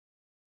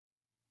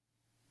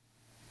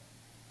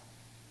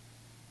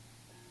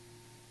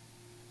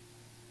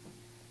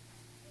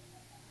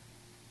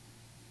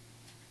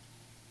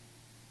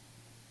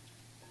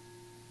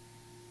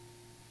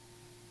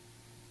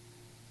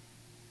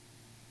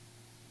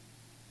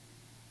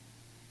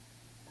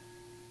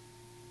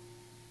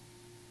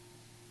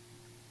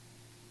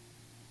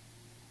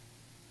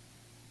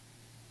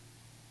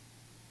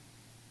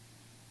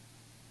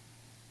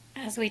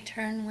As we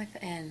turn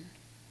within,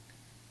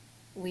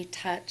 we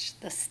touch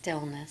the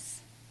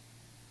stillness,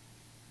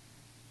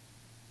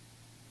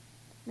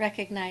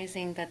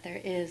 recognizing that there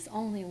is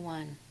only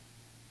one.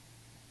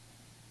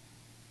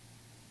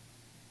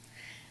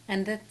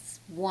 And this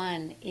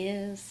one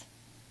is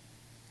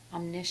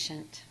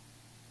omniscient.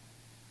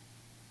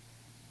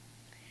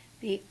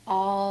 The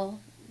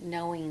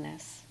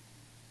all-knowingness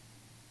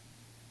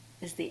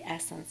is the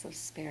essence of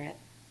spirit.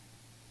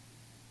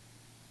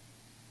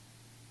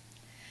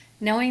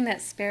 Knowing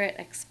that spirit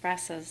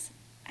expresses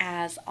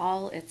as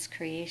all its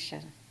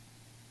creation.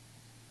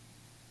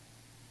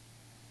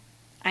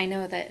 I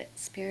know that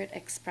spirit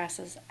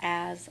expresses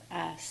as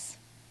us.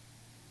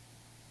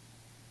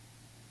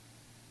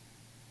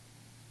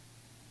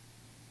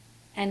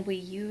 And we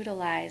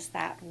utilize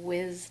that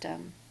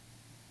wisdom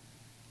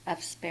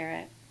of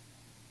spirit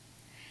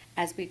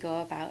as we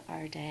go about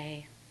our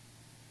day.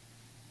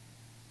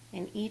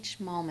 In each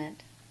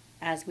moment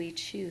as we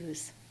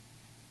choose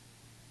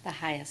the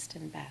highest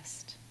and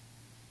best.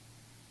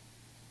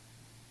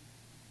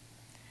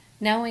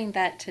 Knowing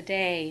that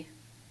today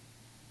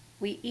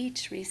we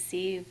each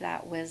receive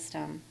that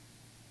wisdom.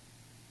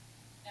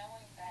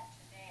 Knowing that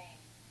today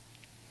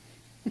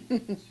we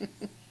each receive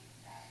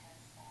that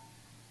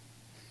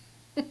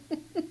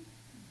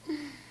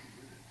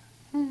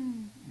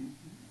wisdom.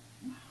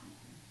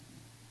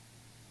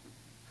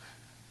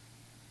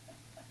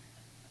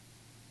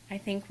 I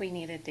think we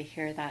needed to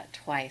hear that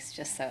twice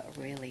just so it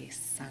really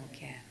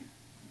sunk in.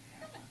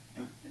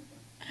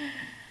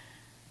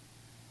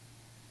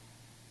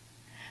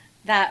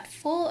 That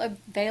full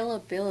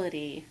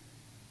availability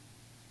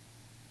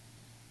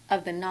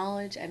of the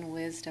knowledge and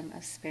wisdom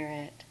of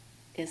spirit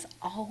is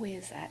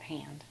always at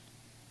hand.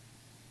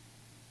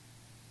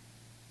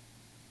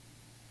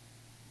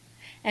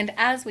 And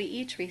as we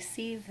each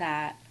receive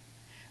that,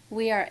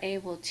 we are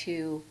able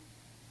to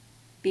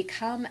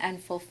become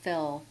and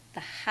fulfill the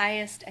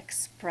highest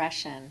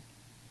expression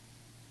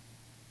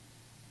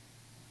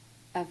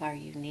of our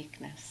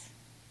uniqueness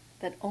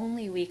that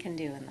only we can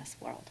do in this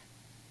world.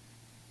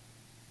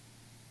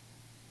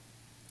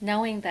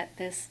 Knowing that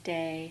this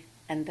day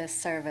and this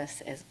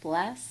service is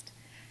blessed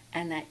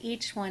and that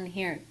each one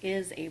here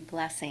is a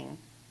blessing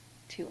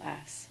to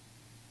us.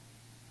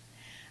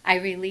 I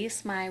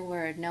release my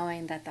word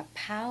knowing that the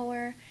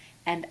power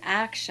and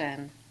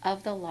action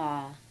of the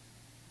law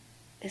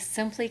is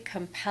simply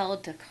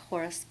compelled to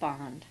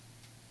correspond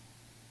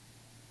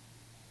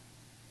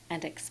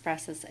and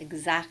expresses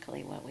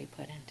exactly what we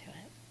put into it.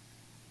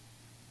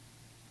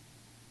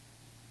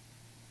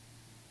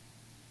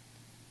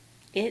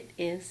 It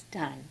is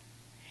done.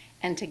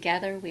 And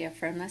together we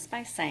affirm this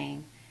by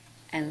saying,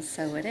 and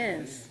so it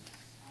is.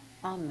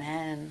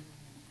 Amen.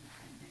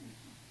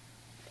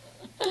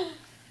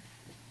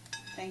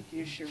 Thank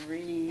you,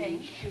 Cherie.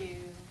 Thank you.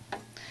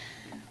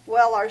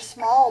 Well, our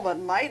small but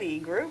mighty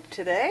group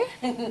today,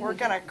 we're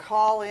going to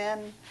call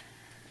in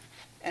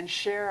and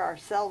share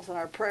ourselves and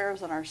our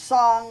prayers and our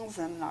songs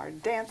and our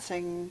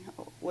dancing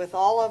with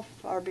all of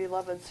our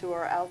beloveds who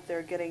are out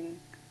there getting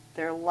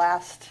their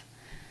last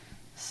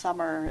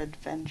summer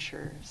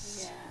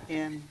adventures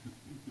in.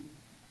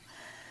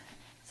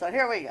 So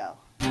here we go.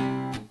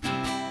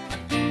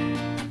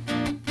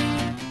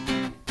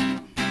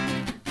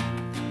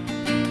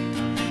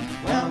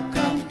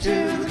 Welcome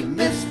to the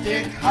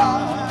Mystic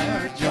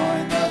Heart.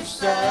 Join the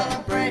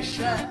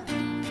celebration.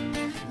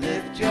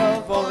 Lift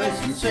your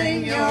voice and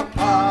sing your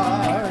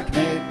part.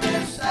 Make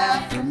this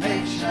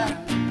affirmation.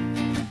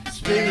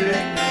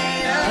 Spirit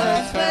made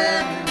us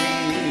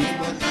family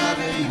with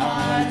loving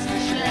hearts to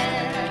share.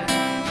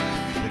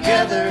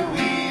 Together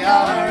we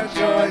are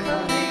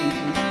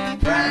joyfully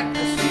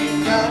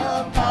practicing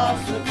the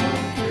possible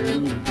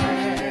through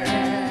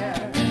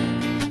prayer.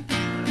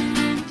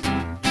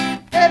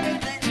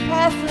 Everything's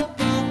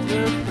possible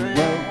through prayer.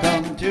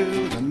 Welcome to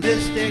the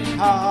Mystic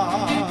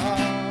Heart.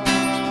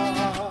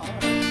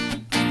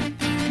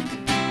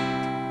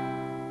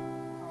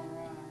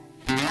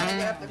 We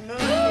have to move,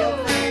 feel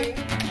free.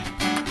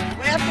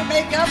 We have to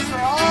make up for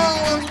all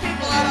those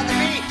people out on the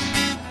beach.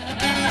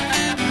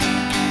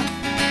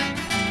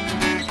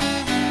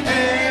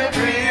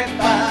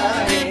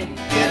 Everybody,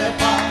 get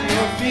up on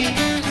your feet.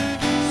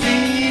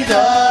 See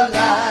the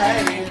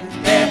light in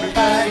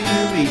everybody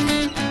you meet.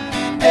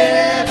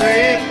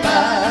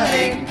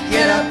 Everybody,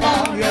 get up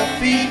on your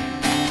feet.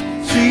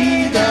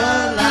 See the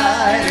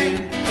light in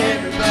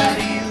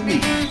everybody you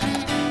meet.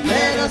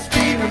 Let us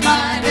be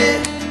reminded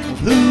of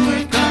who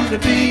we've come to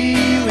be.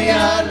 We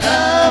are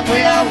love,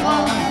 we are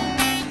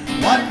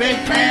one big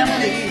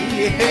family.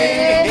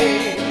 Hey,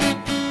 hey,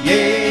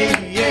 yeah,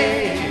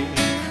 yeah.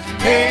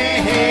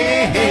 Hey,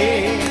 hey,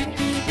 hey,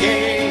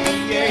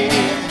 yeah, yeah.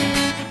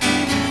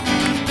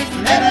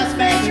 Let us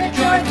make a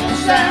joyful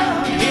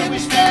sound. Here we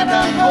stand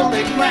on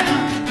holy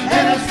ground.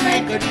 Let us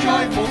make a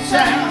joyful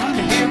sound.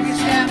 Here we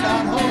stand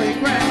on holy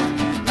ground.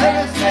 Let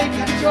us make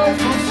a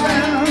joyful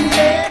sound.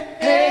 Hey,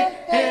 hey,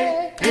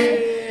 hey,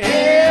 hey.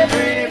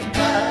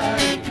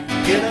 Everybody,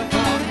 get up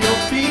on your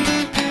feet.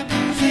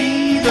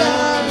 See the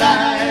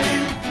light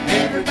in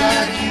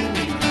everybody you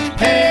meet.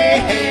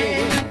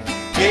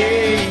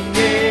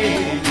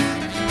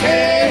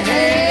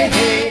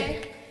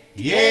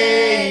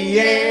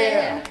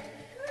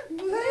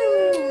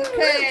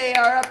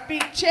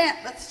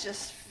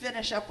 just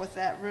finish up with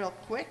that real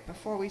quick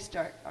before we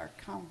start our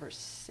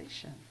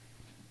conversation.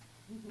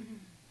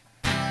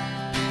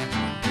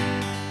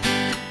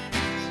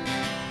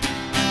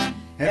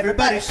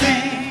 Everybody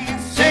sing,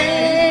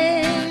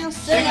 sing,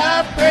 sing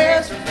our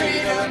prayers for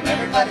freedom.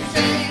 Everybody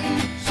sing,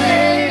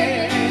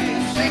 sing,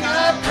 sing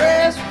our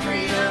prayers for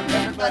freedom.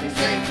 Everybody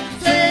sing,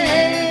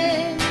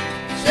 sing,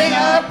 sing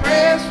our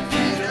prayers for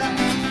freedom.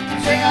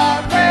 Sing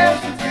our prayers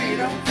for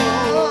freedom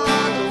for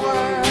the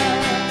world.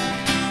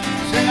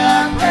 Sing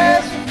our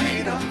prayers for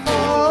freedom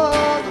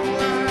for the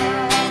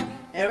world.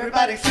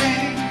 Everybody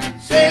sing,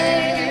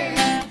 sing,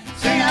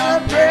 sing our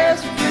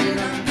prayers for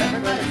freedom.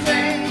 Everybody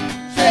sing,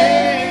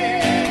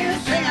 sing,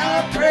 sing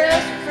our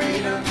prayers for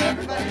freedom.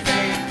 Everybody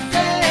sing,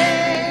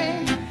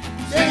 sing,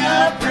 sing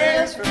our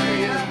prayers for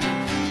freedom.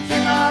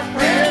 Sing our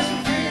prayers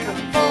for freedom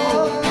for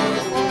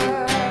the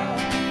world.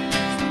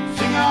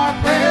 Sing our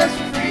prayers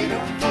for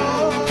freedom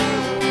for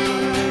the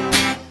world.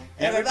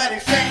 Everybody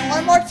sing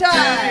One more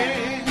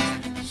time.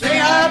 Sing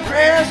our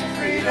prayers for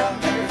freedom.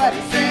 Everybody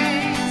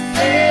sing,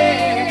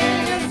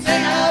 sing,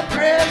 sing our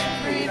prayers for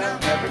freedom.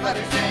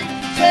 Everybody sing,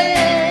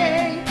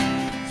 sing,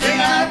 sing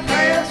our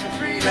prayers for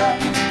freedom.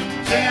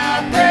 Sing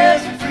our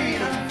prayers for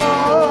freedom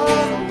for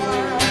the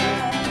world.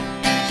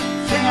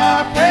 Sing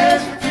our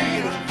prayers for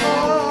freedom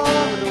for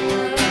the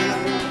world.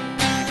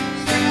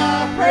 Sing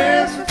our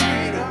prayers for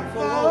freedom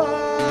for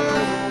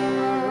the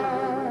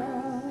world.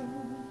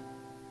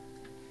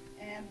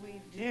 And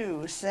we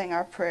do sing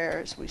our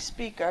prayers, we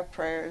speak our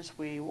prayers,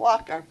 we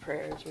walk our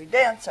prayers, we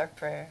dance our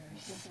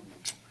prayers.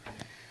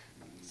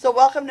 So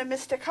welcome to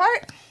Mystic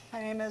Heart.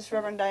 My name is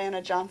Reverend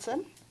Diana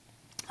Johnson.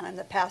 I'm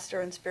the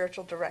pastor and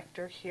spiritual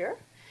director here.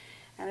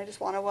 And I just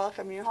want to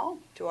welcome you home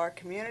to our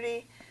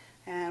community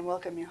and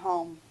welcome you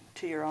home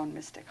to your own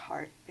mystic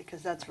heart,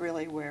 because that's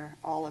really where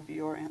all of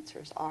your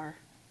answers are.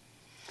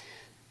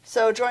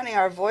 So joining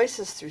our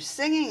voices through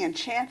singing and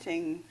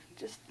chanting,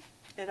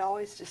 it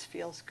always just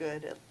feels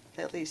good,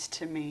 at least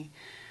to me.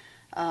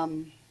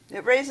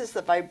 It raises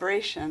the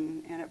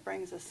vibration and it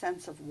brings a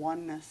sense of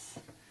oneness.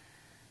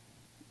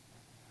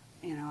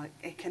 You know,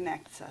 it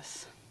connects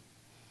us.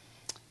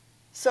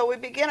 So we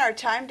begin our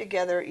time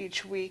together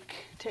each week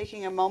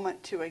taking a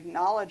moment to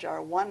acknowledge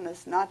our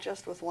oneness, not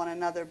just with one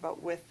another,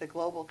 but with the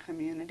global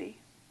community.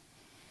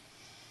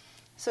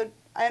 So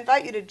I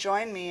invite you to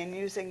join me in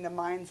using the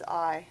mind's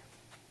eye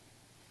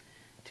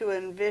to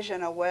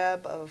envision a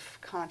web of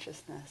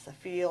consciousness, a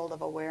field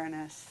of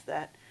awareness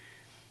that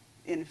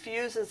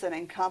infuses and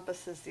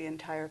encompasses the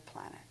entire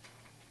planet.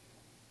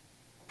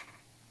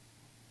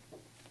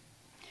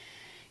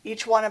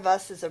 Each one of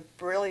us is a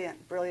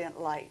brilliant, brilliant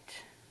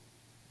light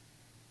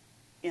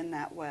in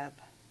that web.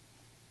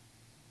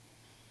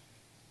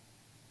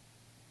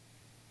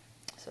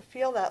 So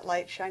feel that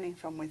light shining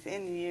from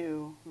within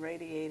you,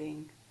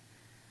 radiating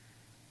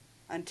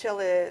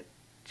until it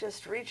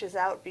just reaches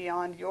out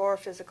beyond your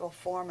physical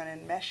form and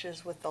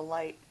enmeshes with the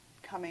light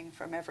coming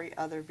from every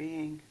other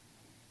being.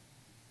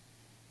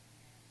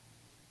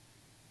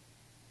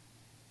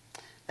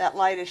 That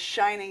light is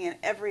shining in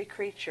every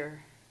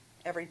creature,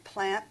 every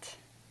plant,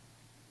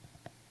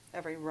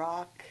 every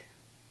rock,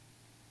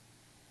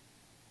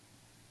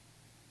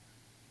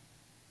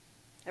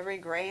 every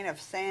grain of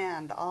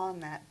sand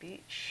on that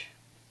beach.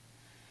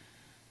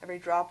 Every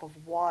drop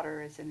of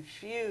water is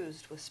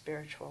infused with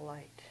spiritual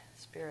light,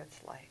 Spirit's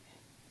light.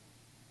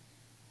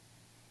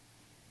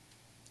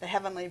 The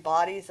heavenly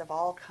bodies of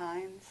all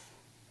kinds,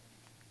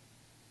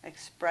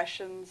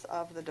 expressions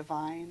of the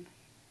divine.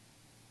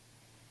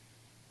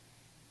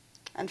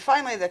 And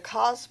finally, the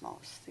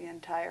cosmos, the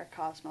entire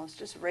cosmos,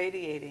 just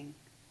radiating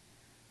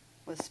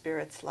with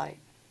Spirit's light.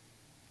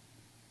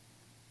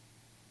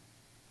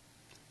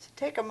 So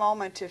take a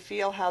moment to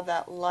feel how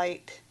that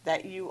light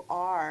that you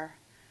are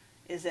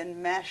is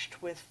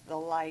enmeshed with the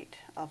light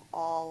of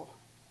all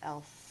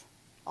else,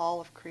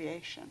 all of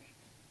creation,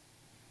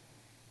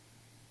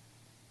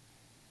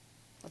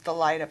 with the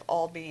light of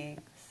all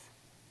beings.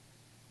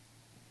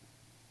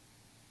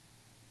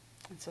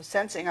 And so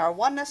sensing our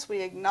oneness,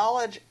 we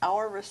acknowledge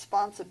our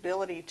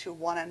responsibility to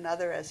one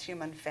another as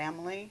human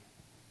family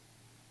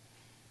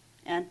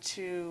and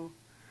to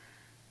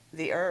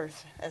the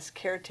earth as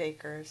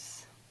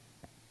caretakers.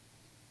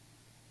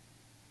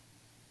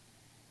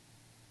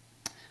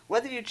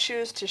 Whether you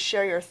choose to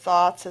share your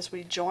thoughts as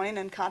we join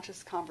in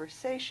conscious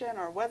conversation,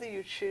 or whether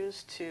you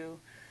choose to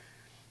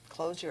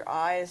close your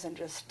eyes and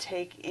just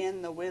take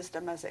in the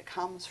wisdom as it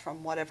comes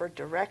from whatever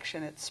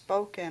direction it's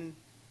spoken,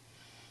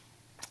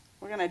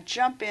 we're going to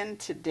jump in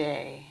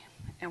today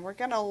and we're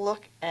going to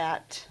look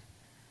at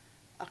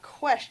a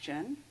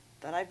question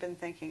that I've been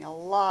thinking a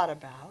lot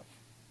about.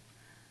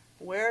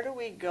 Where do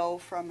we go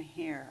from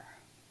here?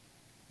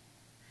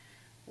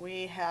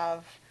 We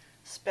have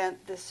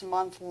spent this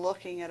month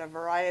looking at a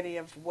variety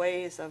of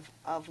ways of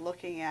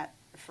looking at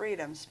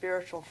freedom,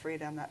 spiritual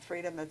freedom, that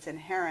freedom that's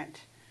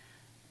inherent,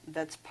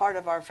 that's part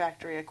of our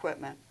factory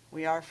equipment.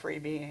 We are free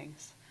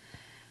beings.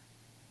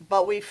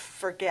 But we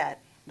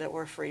forget that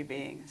we're free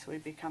beings. We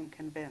become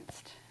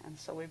convinced. And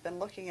so we've been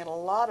looking at a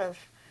lot of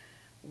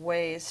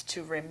ways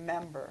to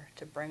remember,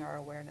 to bring our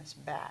awareness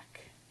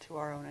back to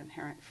our own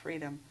inherent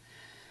freedom.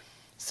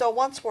 So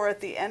once we're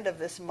at the end of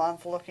this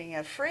month looking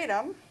at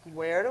freedom,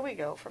 where do we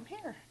go from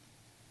here?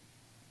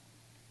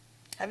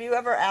 Have you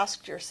ever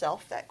asked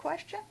yourself that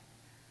question?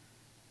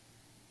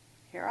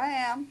 Here I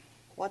am.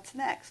 What's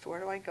next? Where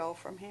do I go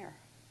from here?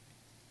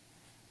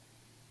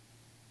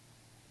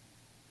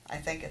 I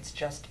think it's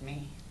just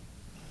me.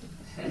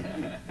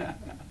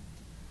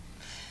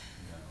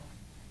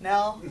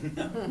 No?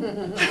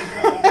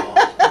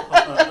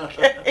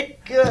 Okay,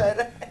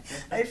 good.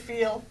 I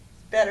feel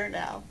better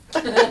now.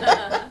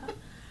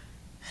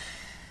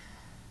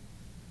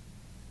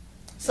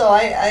 So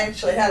I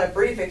actually had a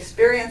brief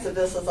experience of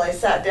this as I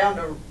sat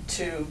down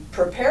to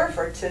prepare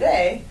for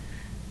today.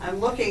 I'm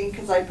looking,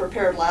 because I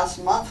prepared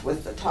last month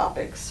with the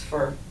topics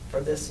for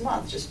this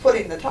month, just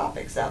putting the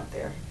topics out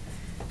there.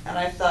 And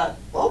I thought,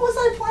 what was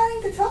I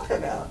planning to talk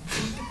about?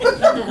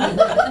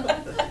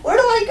 Where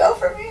do I go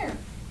from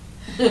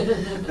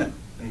here?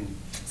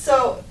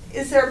 So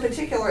is there a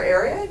particular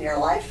area in your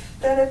life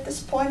that at this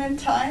point in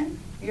time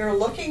you're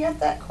looking at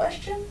that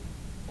question?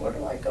 Where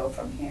do I go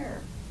from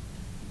here?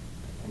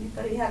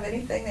 Anybody have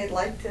anything they'd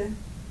like to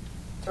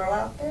throw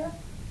out there?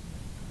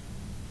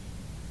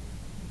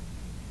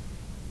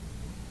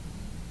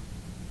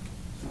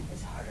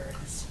 It's harder in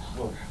a small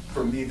Well, group.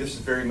 for me, this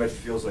very much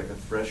feels like a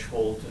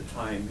threshold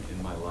time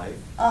in my life.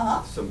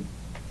 Uh-huh. Some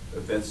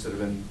events that have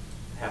been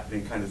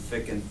happening kind of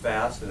thick and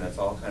fast, and that's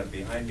all kind of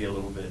behind me a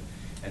little bit,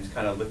 and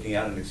kind of looking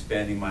out and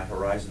expanding my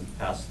horizon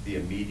past the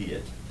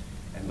immediate,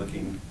 and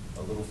looking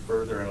a little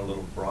further and a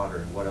little broader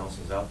and what else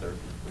is out there,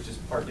 which is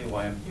partly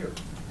why I'm here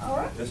All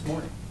right. this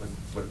morning,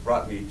 what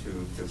brought me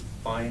to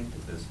find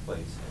this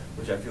place,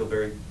 which I feel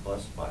very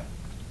blessed by.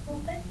 Well,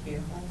 thank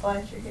you. I'm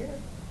glad you're here.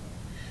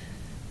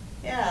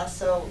 Yeah,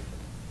 so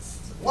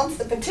once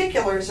the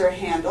particulars are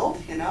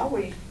handled, we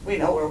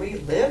know where we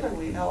live and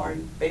we know our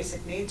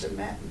basic needs are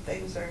met and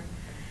things are,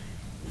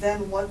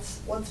 then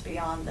what's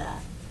beyond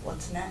that?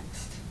 What's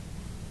next?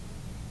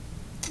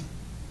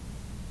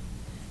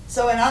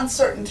 So in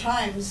uncertain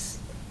times,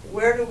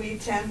 where do we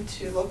tend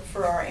to look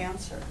for our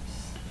answers?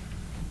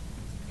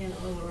 In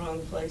all the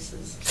wrong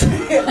places.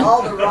 In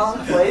all the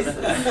wrong places.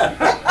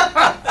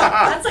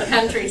 That's a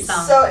country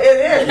song. So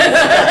it is.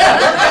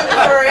 Looking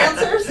for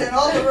answers in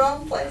all the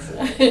wrong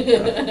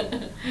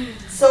places.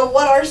 So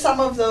what are some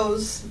of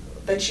those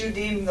that you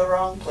deem the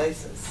wrong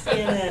places?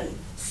 CNN.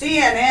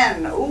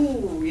 CNN.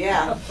 Ooh,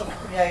 yeah.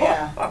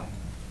 Yeah.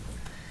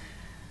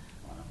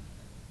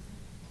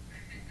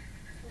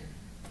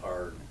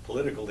 Our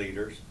political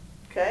leaders.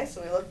 Okay,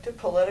 so we look to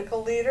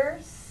political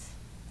leaders,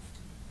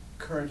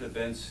 Current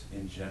events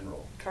in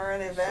general.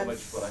 current So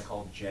events. much what I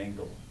call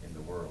jangle in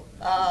the world. It's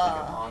like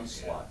Ah. an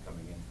onslaught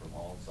coming in from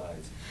all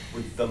sides,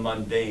 with the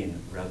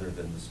mundane rather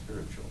than the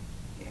spiritual.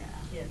 Yeah.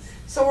 Yes.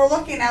 So we're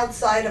looking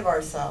outside of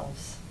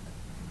ourselves.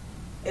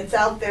 It's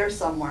out there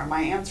somewhere.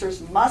 My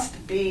answers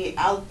must be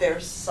out there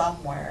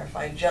somewhere if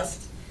I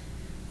just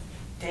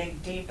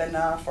dig deep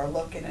enough or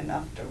look in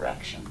enough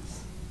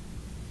directions.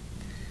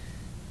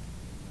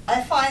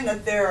 I find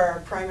that there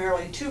are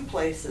primarily two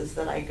places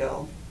that I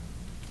go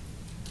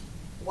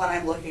when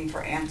I'm looking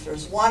for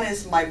answers. One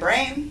is my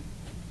brain,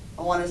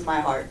 and one is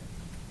my heart.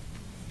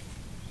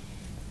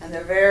 And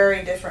they're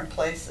very different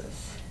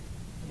places.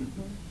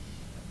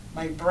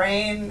 My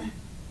brain,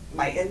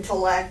 my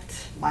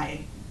intellect, my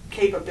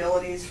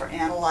capabilities for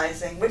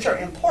analyzing, which are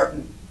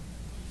important.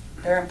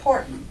 They're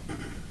important.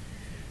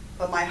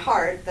 But my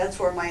heart, that's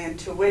where my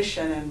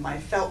intuition and my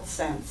felt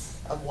sense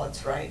of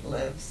what's right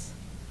lives.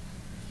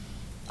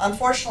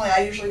 Unfortunately,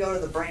 I usually go to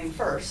the brain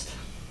first.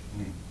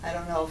 I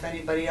don't know if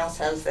anybody else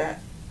has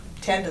that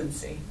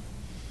tendency.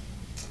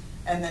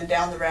 And then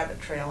down the rabbit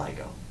trail I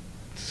go,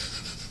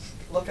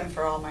 looking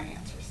for all my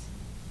answers.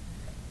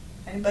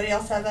 Anybody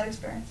else have that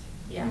experience?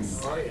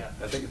 Yes. Oh, yeah.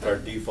 I think it's our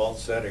default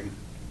setting.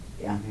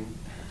 Yeah. Mhm.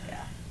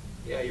 Yeah.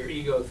 Yeah, your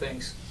ego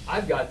thinks,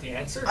 I've got the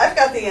answer. I've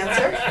got the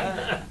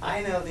answer.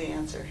 I know the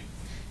answer.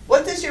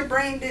 What does your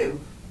brain do?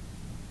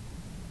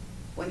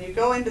 When you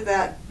go into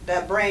that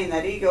brain,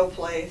 that ego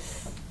place,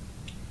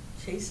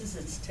 Chases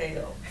its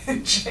tail.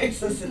 it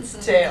chases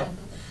its tail.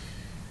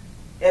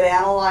 It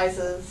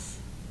analyzes,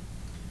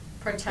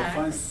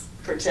 Protects.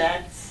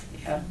 protects,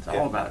 Yeah, it's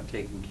all about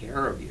taking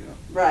care of you.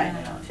 right,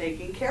 Yeah.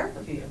 taking care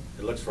of you.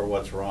 It looks for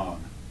what's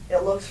wrong.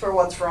 It looks for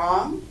what's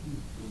wrong.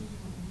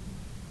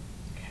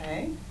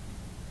 Okay.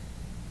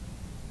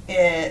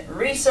 It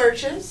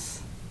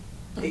researches.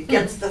 It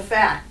gets the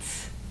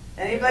facts.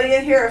 Anybody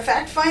in here a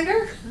fact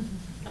finder?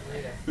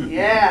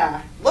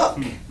 Yeah. Look,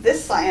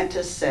 this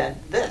scientist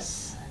said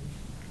this.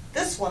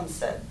 This one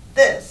said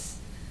this.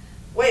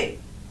 Wait.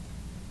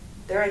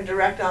 They're in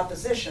direct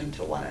opposition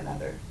to one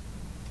another.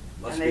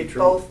 Must and be they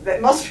true. both,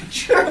 that must be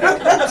true.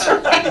 That's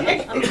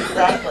right.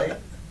 Exactly.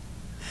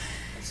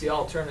 It's the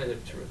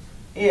alternative truth.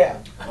 Yeah.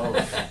 Oh,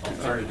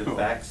 alternative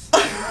facts.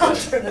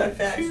 Alternative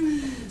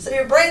facts. So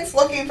your brain's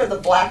looking for the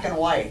black and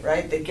white,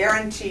 right? The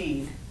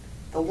guaranteed,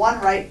 the one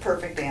right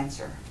perfect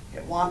answer.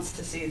 It wants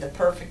to see the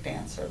perfect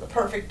answer, the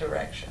perfect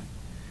direction.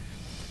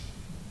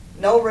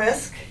 No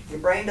risk. Your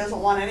brain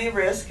doesn't want any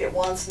risk. It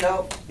wants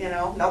no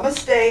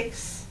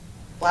mistakes.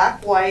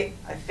 Black, white.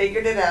 I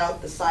figured it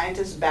out. The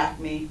scientists back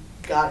me.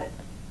 Got it.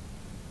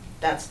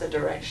 That's the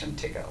direction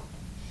to go.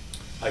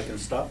 I can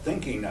stop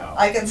thinking now.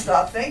 I can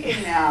stop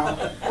thinking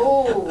now.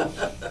 Ooh.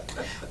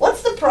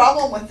 What's the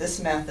problem with this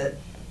method?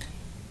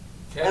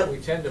 We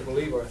tend to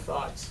believe our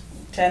thoughts.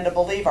 Tend to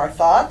believe our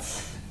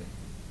thoughts.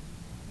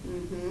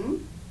 Mm-hmm.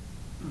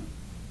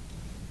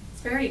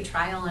 It's very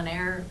trial and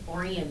error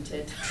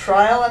oriented.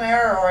 Trial and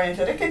error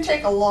oriented. It can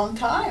take a long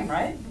time,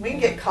 right? We can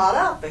get caught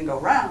up and go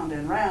round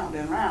and round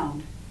and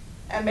round.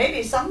 And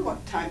maybe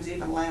sometimes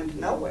even land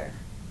nowhere.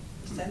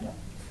 Cinda?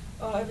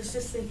 Oh, I was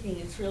just thinking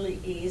it's really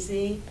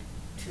easy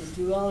to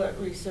do all that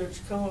research,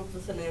 come up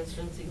with an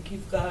answer and think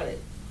you've got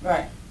it.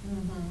 Right.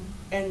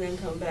 And then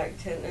come back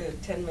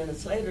 10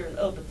 minutes later and,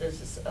 oh, but there's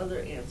this other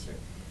answer.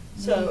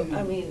 So,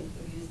 I mean,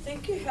 you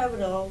think you have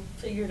it all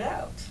figured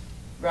out,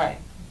 Right.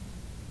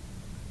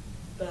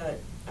 but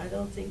I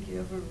don't think you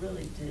ever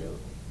really do.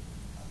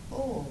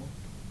 Oh.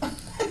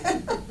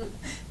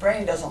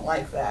 Brain doesn't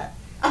like that.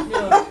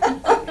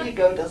 No.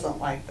 Ego doesn't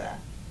like that.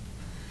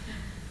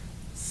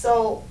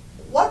 So,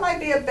 what might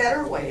be a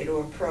better way to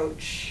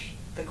approach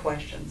the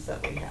questions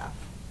that we have?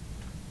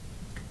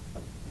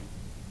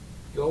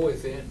 Go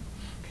within.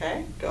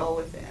 Okay, go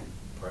within.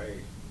 Pray.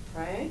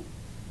 Right?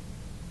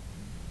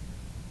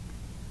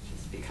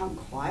 Just become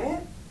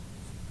quiet.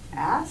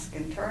 Ask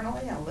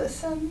internally and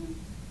listen.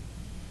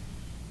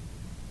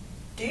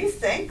 Do you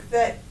think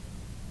that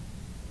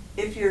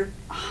if you're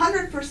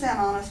 100%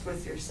 honest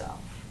with yourself,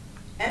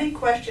 any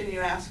question you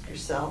ask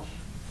yourself,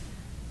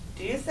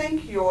 do you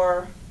think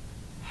your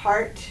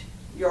heart,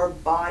 your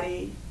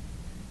body,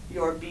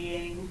 your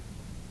being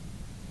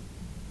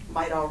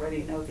might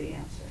already know the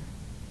answer?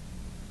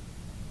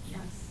 Yes.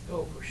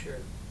 Oh, for sure.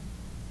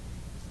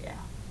 Yeah.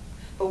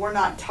 But we're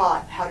not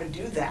taught how to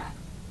do that,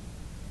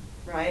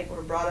 right?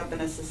 We're brought up in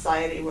a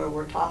society where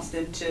we're tossed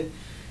into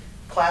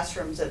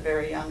classrooms at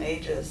very young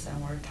ages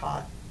and we're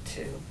taught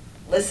to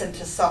listen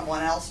to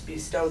someone else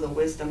bestow the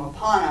wisdom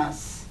upon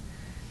us,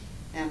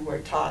 and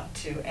we're taught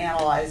to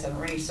analyze and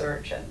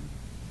research, and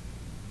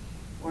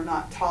we're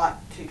not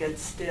taught to get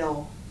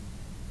still,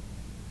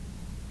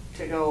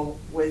 to go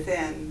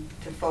within,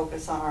 to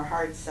focus on our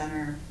heart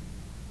center,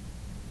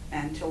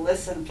 and to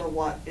listen for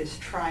what is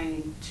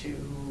trying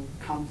to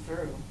come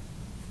through.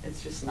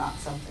 It's just not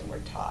something we're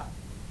taught.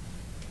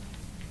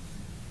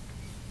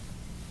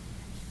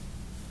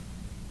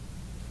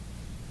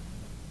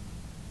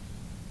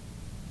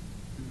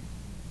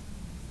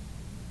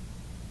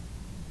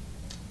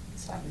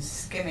 So I'm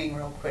skimming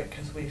real quick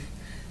because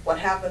what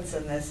happens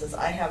in this is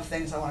I have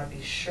things I want to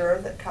be sure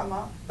that come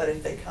up, but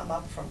if they come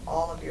up from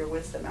all of your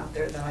wisdom out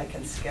there, then I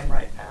can skim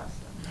right past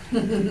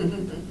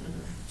them.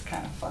 It's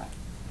kind of fun.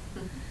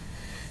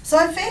 So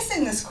I'm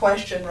facing this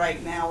question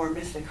right now where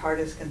Mystic Heart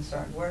is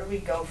concerned. Where do we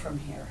go from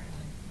here?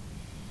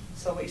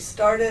 So we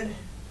started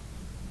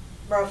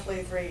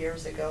roughly 3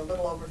 years ago, a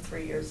little over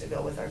 3 years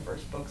ago with our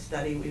first book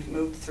study. We've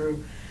moved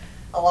through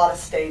a lot of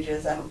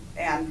stages,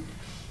 and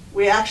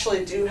we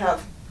actually do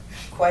have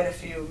quite a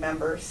few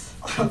members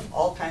of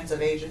all kinds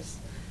of ages.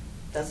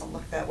 Doesn't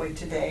look that way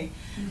today.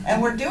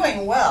 And we're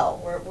doing well,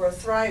 we're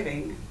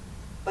thriving,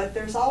 but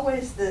there's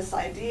always this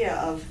idea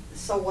of,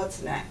 so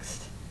what's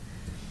next?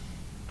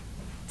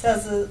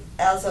 As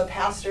a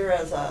pastor,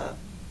 as a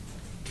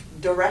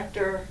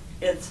director,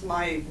 it's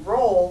my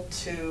role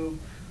to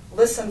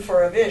listen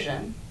for a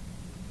vision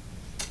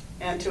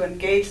and to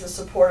engage the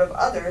support of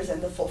others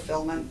in the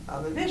fulfillment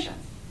of a vision.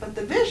 But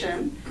the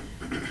vision,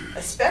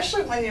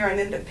 especially when you're an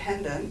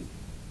independent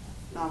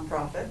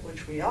nonprofit,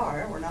 which we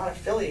are, we're not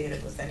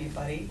affiliated with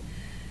anybody,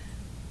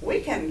 we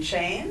can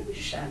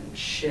change and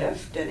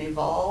shift and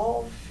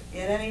evolve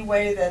in any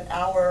way that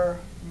our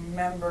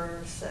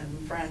members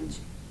and friends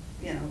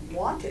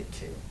want it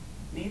to,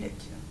 need it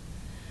to.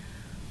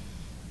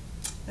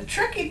 The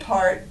tricky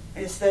part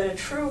is that a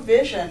true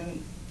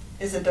vision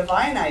is a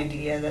divine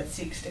idea that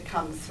seeks to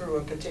come through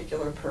a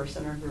particular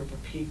person or group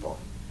of people.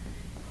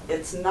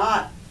 It's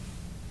not,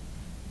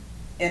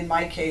 in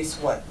my case,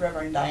 what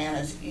Reverend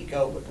Diana's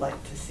ego would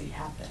like to see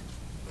happen.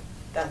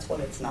 That's what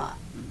it's not.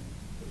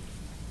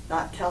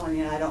 Not telling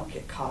you I don't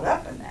get caught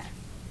up in that,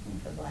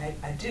 because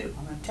I do.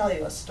 I'm going to tell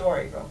you a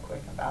story real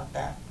quick about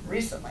that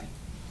recently.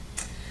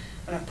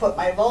 I'm going to put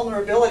my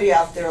vulnerability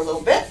out there a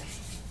little bit.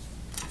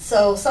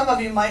 So some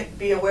of you might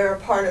be aware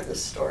of part of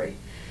this story.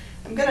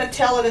 I'm going to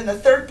tell it in the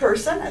third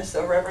person, as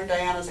though Reverend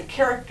Diana's a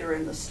character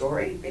in the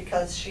story,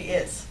 because she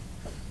is.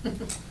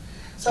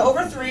 So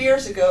over 3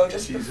 years ago,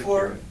 just She's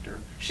before... a character.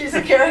 She's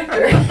a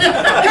character.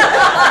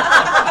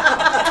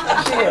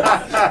 She is.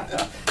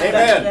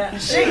 Amen.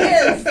 She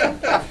is.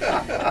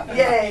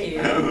 Yay.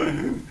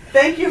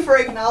 Thank you for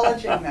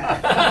acknowledging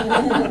that.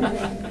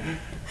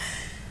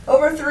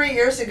 Over 3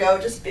 years ago,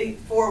 just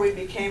before we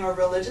became a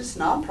religious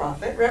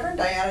nonprofit, Reverend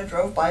Diana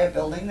drove by a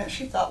building that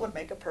she thought would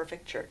make a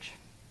perfect church.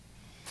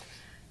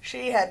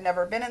 She had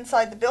never been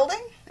inside the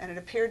building, and it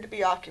appeared to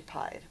be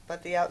occupied,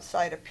 but the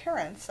outside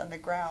appearance and the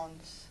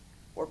grounds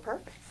were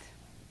perfect.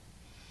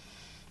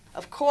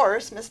 Of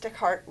course, Mystic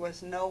Heart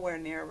was nowhere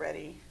near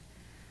ready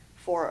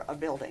for a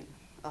building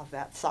of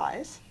that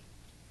size.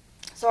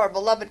 So our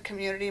beloved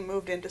community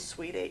moved into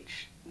Suite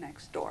H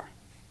next door.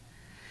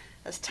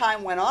 As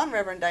time went on,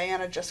 Reverend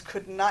Diana just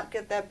could not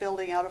get that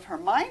building out of her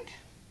mind.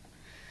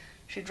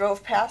 She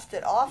drove past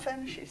it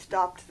often. She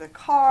stopped the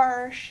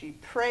car. She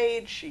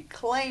prayed. She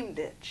claimed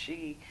it.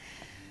 She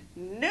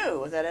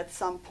knew that at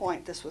some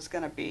point this was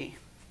going to be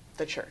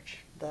the church.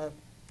 The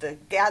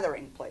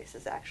gathering place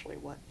is actually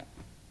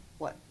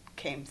what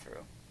came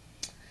through.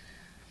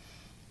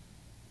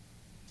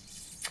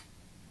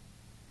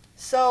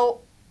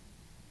 So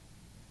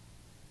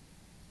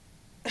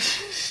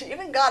she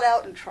even got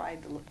out and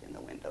tried to look in the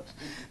windows,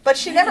 but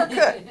she never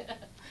could.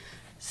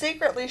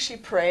 Secretly, she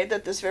prayed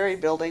that this very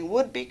building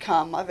would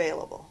become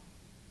available.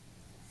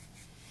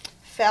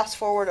 Fast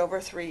forward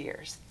over 3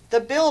 years. The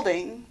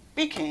building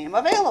became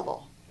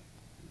available.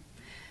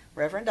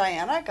 Reverend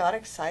Diana got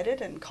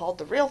excited and called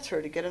the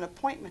realtor to get an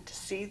appointment to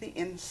see the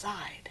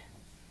inside.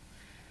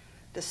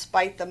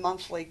 Despite the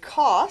monthly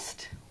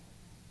cost,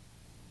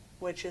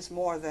 which is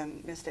more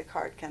than Mystic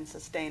Heart can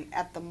sustain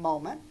at the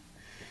moment,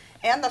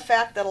 and the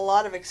fact that a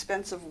lot of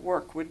expensive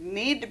work would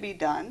need to be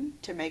done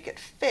to make it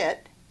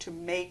fit,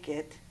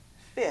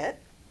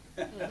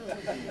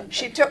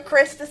 she took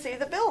Chris to see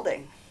the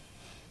building.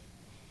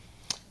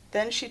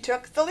 Then she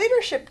took the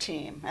leadership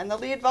team and the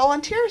lead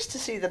volunteers to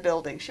see the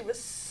building. She was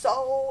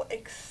so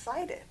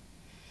excited.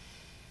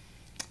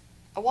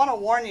 I want to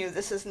warn you,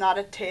 this is not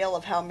a tale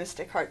of how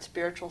Mystic Heart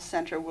Spiritual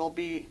Center will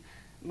be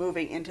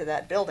moving into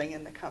that building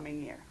in the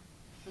coming year.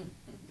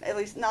 At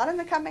least not in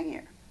the coming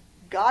year.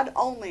 God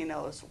only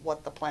knows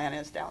what the plan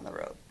is down the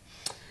road.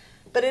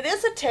 But it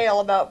is a tale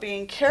about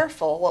being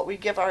careful what we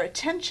give our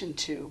attention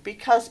to,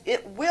 because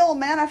it will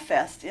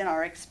manifest in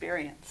our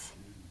experience.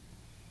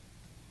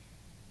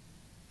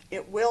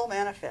 It will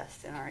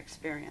manifest in our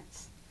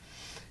experience.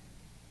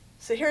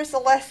 So here's the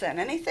lesson.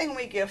 Anything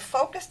we give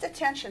focused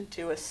attention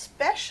to,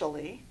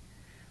 especially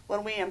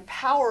when we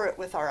empower it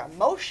with our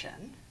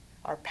emotion,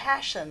 our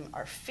passion,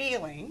 our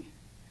feeling,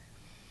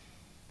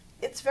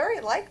 it's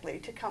very likely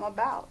to come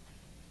about.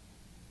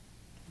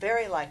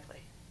 Very likely.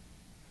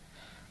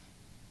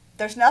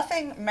 There's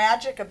nothing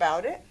magic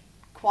about it.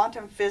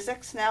 Quantum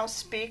physics now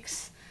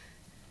speaks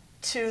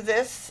to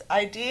this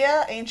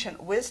idea.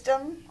 Ancient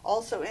wisdom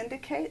also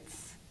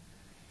indicates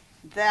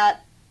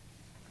that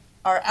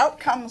our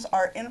outcomes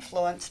are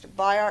influenced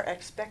by our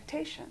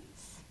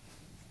expectations.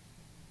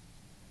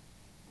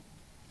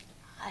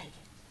 Hi,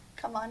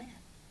 come on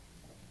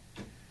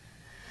in.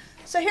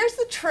 So here's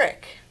the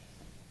trick.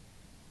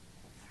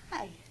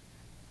 Hi.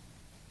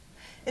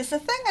 Is the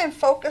thing I'm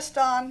focused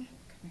on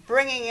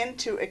bringing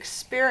into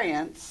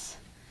experience,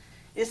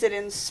 is it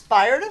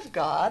inspired of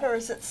God, or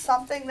is it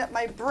something that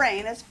my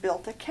brain has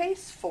built a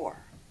case for?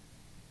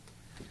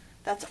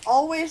 That's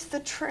always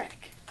the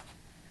trick.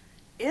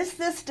 Is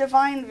this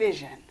divine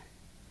vision,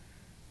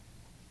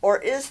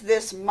 or is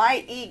this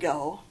my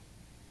ego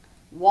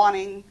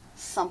wanting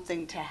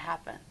something to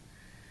happen?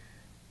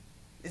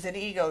 Is it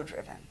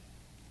ego-driven?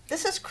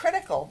 This is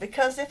critical,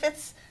 because if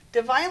it's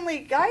divinely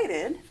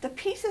guided, the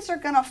pieces are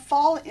going to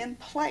fall in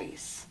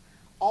place,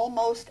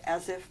 almost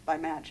as if by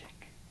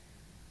magic.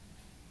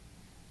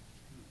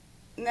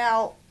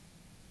 Now,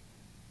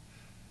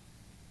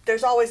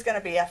 there's always going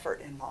to be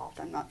effort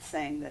involved. I'm not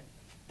saying that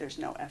there's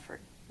no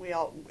effort.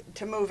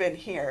 To move in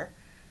here,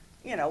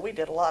 we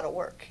did a lot of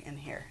work in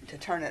here to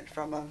turn it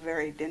from a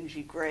very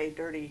dingy, gray,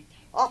 dirty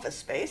office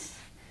space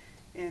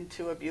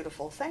into a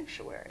beautiful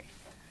sanctuary.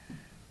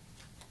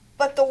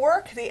 But the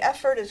work, the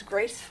effort is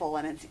graceful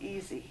and it's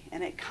easy,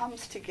 and it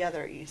comes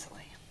together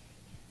easily.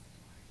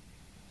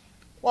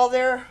 While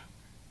there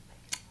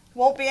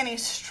won't be any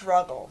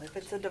struggle, if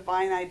it's a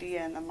divine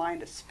idea in the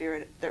mind of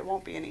spirit, there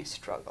won't be any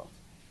struggle.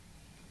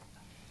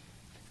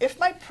 If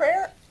my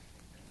prayer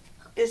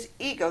is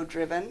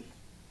ego-driven,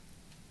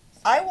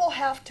 I will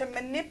have to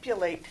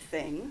manipulate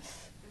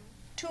things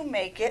to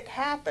make it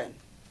happen.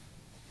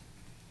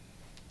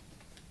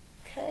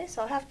 Okay,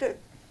 so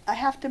I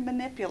have to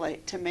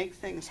manipulate to make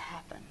things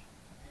happen.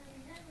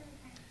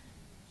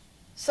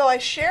 So I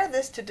share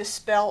this to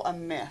dispel a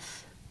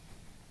myth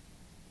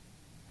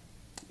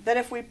that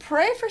if we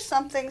pray for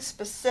something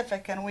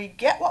specific and we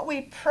get what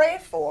we pray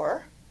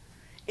for,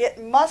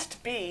 it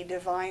must be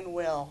divine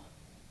will.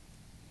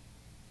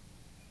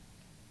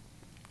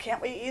 Can't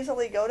we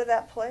easily go to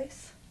that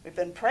place? We've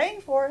been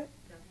praying for it.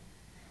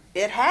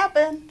 It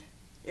happened.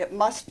 It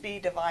must be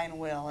divine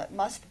will. It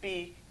must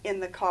be in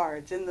the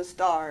cards, in the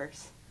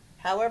stars,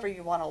 however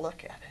you want to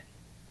look at it.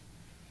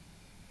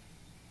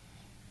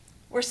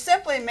 We're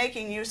simply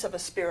making use of a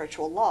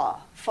spiritual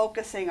law,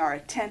 focusing our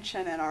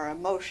attention and our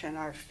emotion,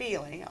 our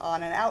feeling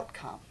on an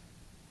outcome.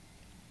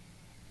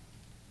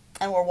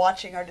 And we're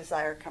watching our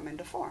desire come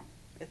into form.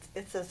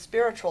 It's a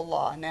spiritual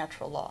law, a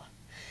natural law.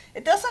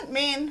 It doesn't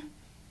mean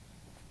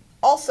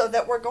also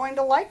that we're going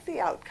to like the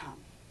outcome.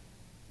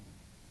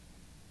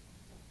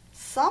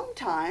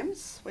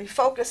 Sometimes we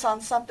focus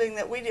on something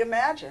that we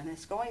imagine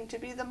is going to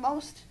be the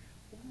most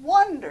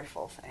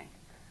wonderful thing.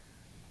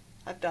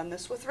 I've done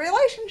this with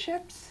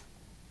relationships.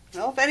 I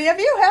don't know if any of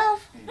you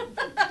have.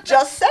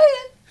 Just saying.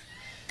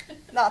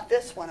 Not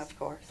this one, of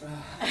course.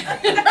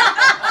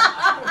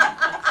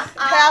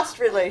 Past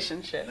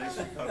relationships. Nice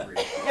recovery.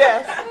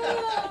 Yes.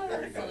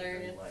 Very good, very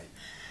hilarious. light.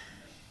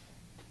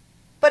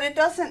 But it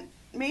doesn't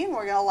mean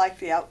we're going to like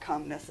the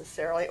outcome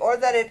necessarily, or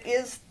that it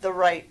is the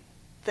right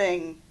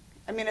thing.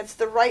 I mean, it's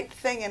the right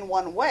thing in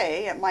one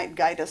way. It might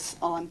guide us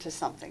on to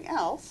something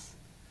else.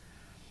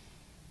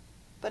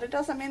 But it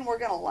doesn't mean we're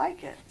going to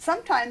like it.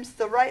 Sometimes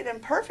the right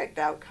and perfect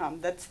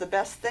outcome that's the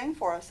best thing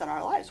for us in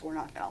our lives, we're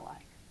not going to like.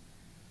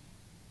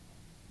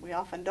 We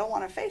often don't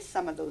want to face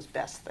some of those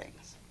best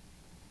things.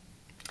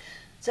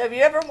 So have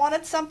you ever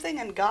wanted something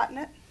and gotten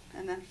it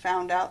and then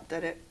found out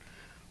that it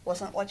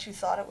wasn't what you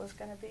thought it was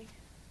going to be?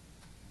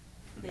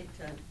 Big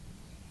time.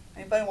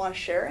 Anybody want to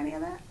share any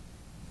of that?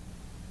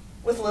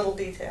 With little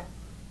detail.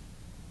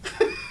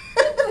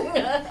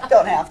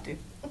 Don't have to.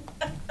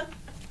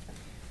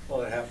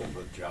 Well, it happens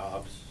with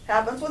jobs.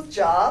 Happens with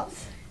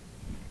jobs.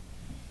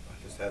 I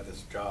just had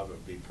this job,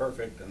 it'd be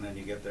perfect, and then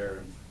you get there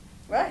and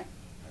Right,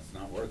 it's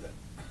not worth it.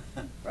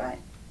 right.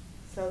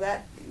 So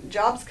that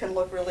jobs can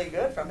look really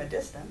good from a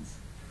distance.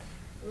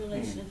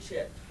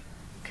 Relationship.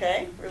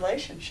 Okay,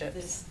 relationships.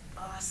 This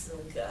awesome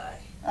guy.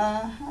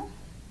 Uh-huh.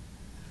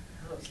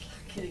 I was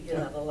lucky to get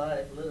out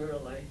alive,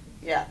 literally.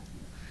 Yeah.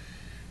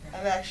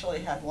 I've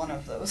actually had one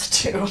of those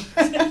too.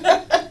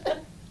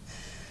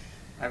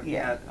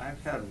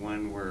 I've had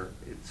one where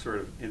it's sort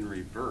of in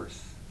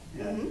reverse.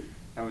 And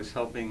I was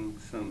helping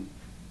some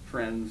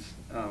friends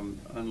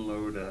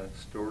unload a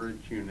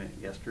storage unit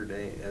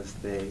yesterday as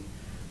they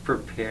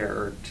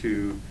prepare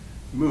to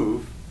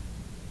move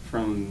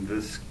from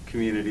this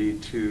community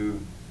to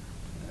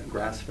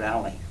Grass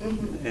Valley.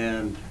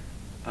 Mhm.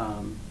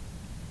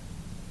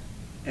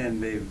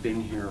 And they've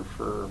been here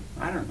for,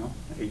 I don't know,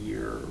 a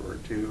year or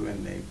two,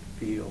 and they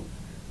feel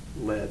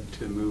led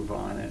to move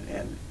on.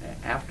 And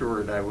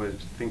afterward I was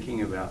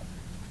thinking about,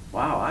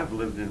 wow, I've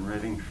lived in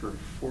Reading for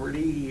 40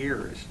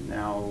 years.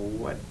 Now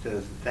what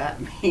does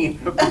that mean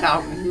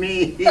about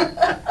me?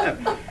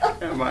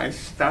 Am I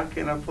stuck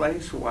in a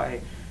place? Why,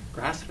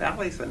 Grass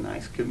Valley's a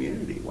nice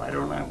community. Why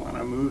don't I want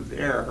to move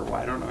there? Or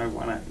why don't I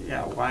want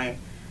to,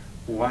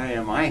 why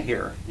am I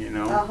here, you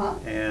know? Uh-huh.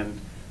 And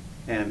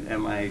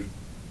am I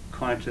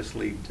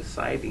consciously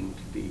deciding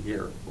to be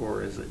here,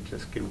 or is it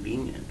just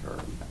convenient? Or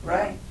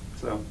Right.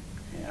 So,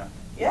 yeah.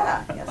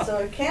 Yeah, so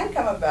it can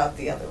come about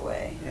the other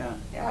way. Yeah.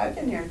 Yeah, I've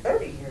been here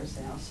 30 years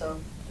now, so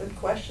good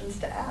questions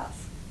to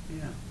ask.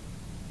 Yeah.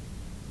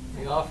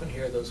 We often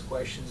hear those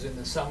questions in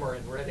the summer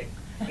in Reading.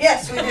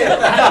 Yes, we do.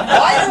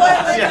 Why do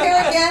I live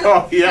here again?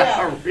 Oh,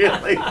 yeah,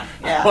 really.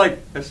 Yeah. Like,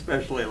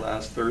 especially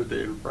last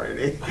Thursday and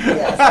Friday.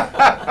 Yes.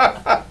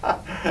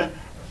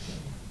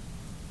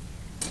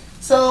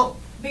 So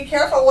be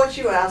careful what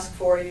you ask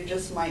for, you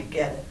just might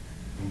get it,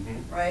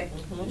 Mhm. right?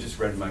 You just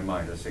read my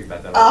mind. I was thinking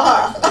about that.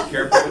 Uh-huh. Be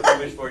careful what you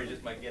wish for, you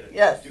just might get it.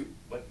 Yes. Do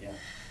what? Yeah.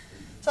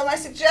 So my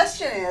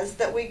suggestion is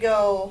that we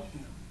go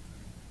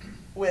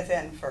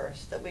within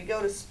first, that we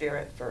go to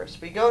spirit first.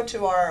 We go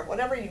to our,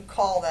 whatever you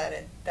call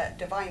that, that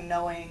divine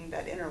knowing,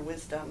 that inner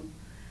wisdom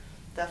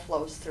that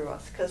flows through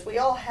us, because we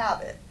all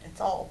have it.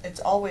 It's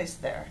always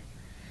there.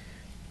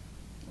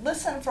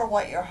 Listen for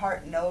what your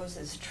heart knows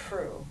is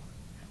true.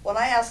 When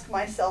I ask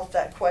myself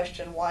that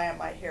question, why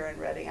am I here in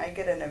Reading, I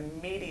get an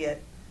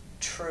immediate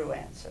true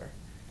answer.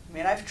 I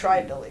mean, I've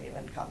tried to leave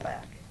and come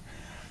back.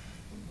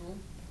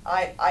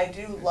 I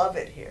do love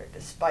it here,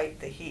 despite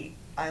the heat.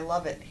 I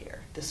love it here,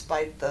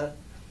 despite the,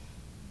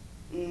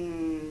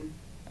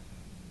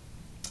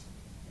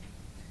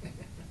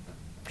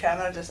 okay,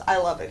 I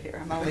love it here.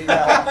 I'm gonna leave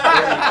that alone.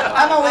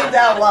 I'm gonna leave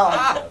that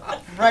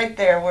alone. Right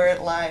there where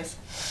it lies.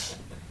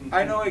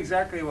 I know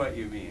exactly what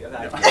you mean.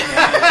 That,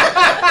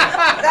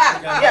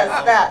 yes,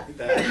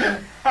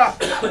 that.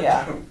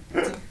 Yeah.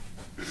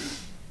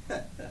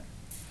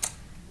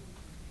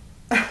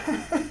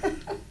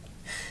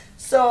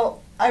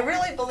 So I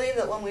really believe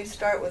that when we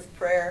start with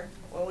prayer,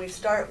 when we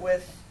start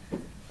with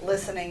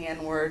listening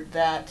inward,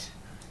 that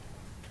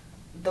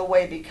the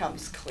way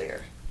becomes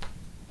clear.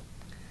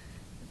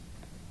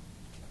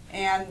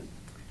 And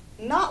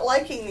not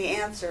liking the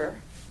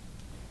answer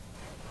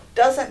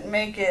doesn't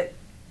make it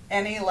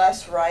any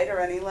less right or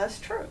any less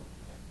true.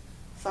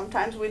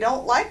 Sometimes we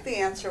don't like the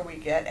answer we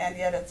get, and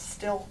yet it's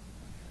still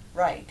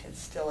right.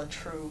 It's still a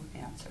true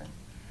answer.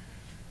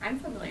 I'm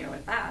familiar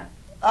with that.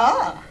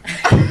 Ah.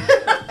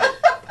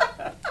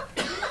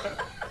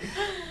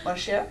 Want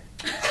to share?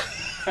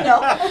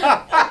 No?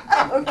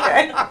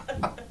 Okay.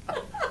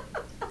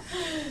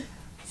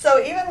 So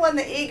even when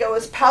the ego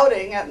is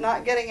pouting at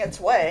not getting its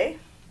way,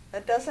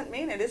 that doesn't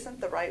mean it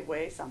isn't the right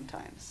way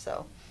sometimes.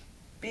 So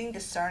being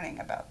discerning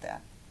about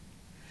that.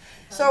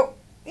 So,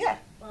 yeah.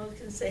 Well, I was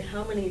going to say,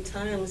 how many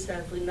times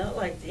have we not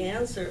liked the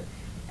answer,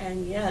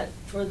 and yet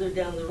further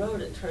down the road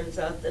it turns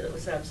out that it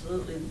was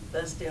absolutely the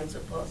best answer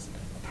possible.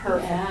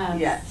 Perfect. Yes.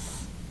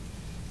 Yes.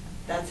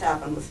 That's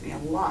happened with me a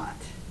lot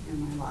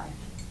in my life.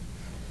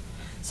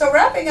 So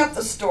wrapping up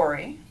the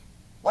story,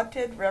 what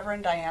did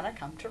Reverend Diana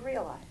come to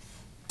realize?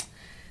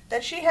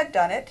 that she had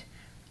done it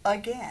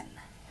again.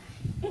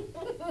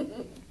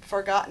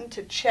 Forgotten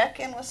to check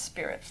in with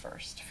Spirit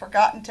first.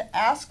 Forgotten to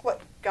ask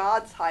what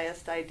God's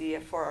highest idea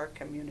for our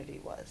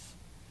community was.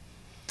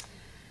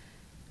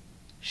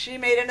 She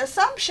made an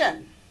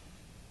assumption.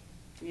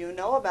 You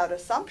know about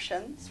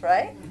assumptions,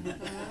 right?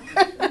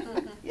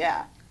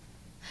 Yeah.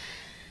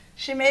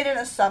 She made an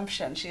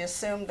assumption. She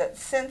assumed that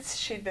since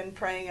she'd been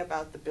praying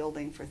about the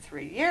building for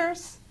 3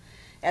 years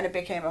and it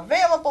became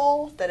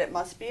available, that it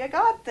must be a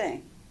God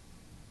thing.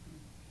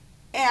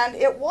 And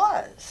it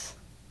was.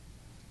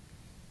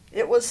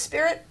 It was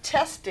Spirit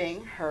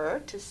testing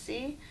her to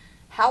see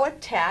how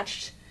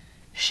attached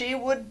she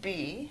would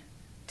be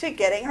to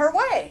getting her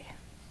way.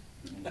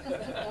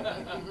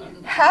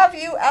 Have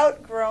you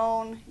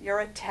outgrown your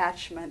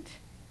attachment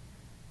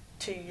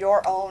to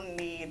your own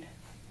need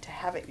to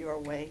have it your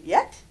way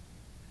yet?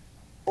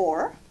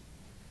 Or,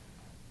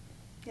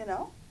 you're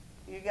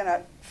going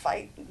to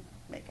fight and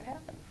make it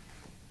happen.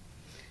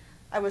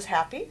 I was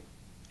happy,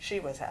 she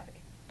was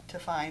happy, to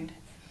find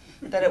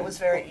that it was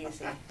very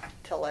easy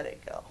to let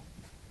it go.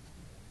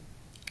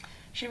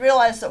 She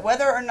realized that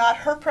whether or not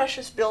her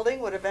precious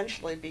building would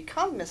eventually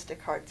become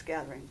Mystic Heart's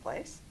gathering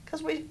place,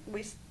 because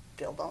we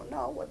still don't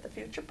know what the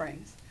future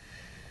brings,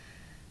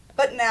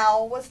 but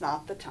now was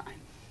not the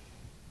time.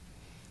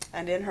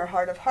 And in her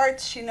heart of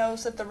hearts, she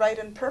knows that the right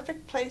and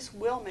perfect place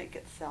will make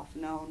itself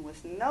known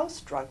with no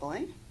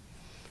struggling,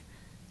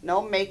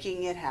 no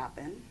making it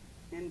happen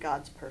in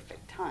God's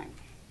perfect time.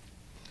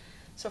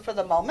 So for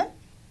the moment,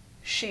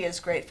 she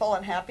is grateful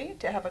and happy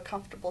to have a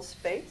comfortable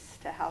space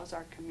to house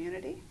our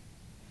community.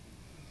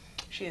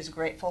 She is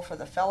grateful for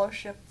the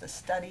fellowship, the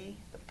study,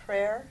 the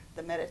prayer,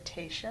 the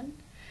meditation,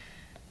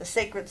 the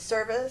sacred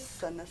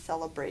service, and the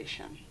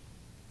celebration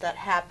that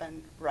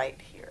happen right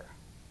here.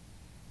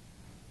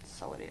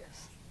 So it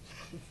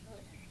is.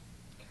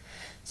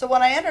 So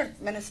when I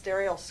entered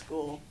ministerial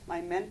school, my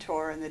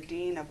mentor and the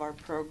dean of our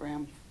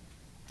program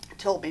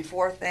told me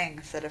 4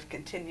 things that have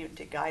continued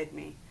to guide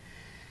me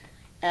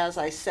as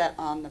I set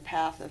on the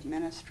path of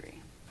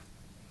ministry.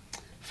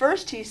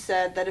 First, he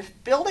said that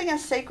if building a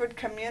sacred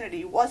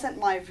community wasn't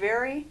my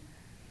very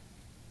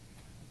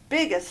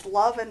biggest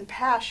love and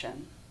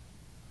passion,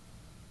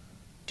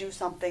 do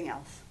something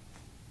else.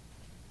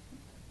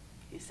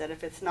 He said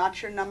if it's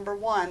not your number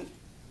one,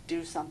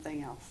 do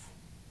something else,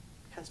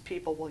 because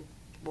people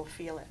will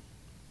feel it.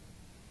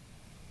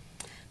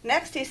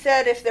 Next, he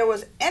said if there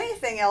was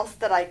anything else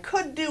that I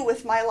could do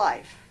with my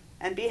life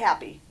and be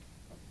happy,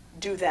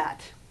 do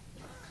that.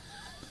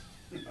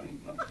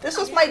 This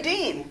was my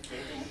dean.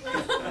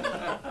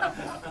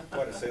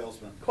 Quite a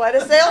salesman. Quite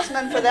a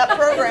salesman for that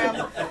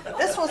program.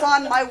 This was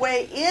on my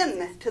way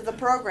in to the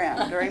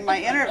program during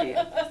my interview.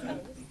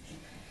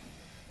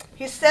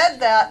 He said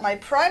that my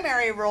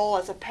primary role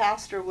as a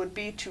pastor would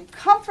be to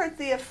comfort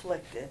the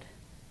afflicted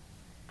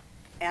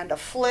and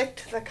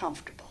afflict the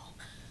comfortable.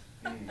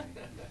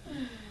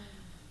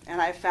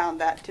 And I found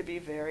that to be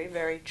very,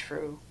 very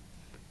true.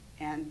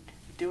 And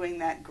doing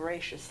that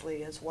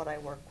graciously is what I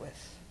work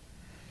with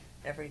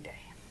every day.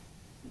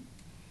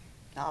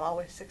 Not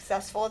always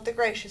successful at the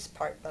gracious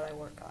part, but I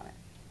work on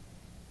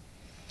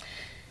it.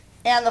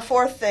 And the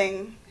 4th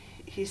thing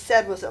he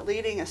said was that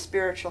leading a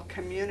spiritual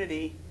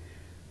community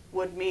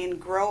would mean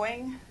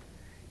growing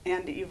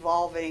and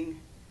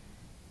evolving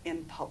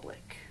in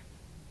public.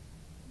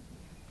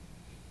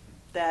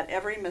 That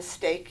every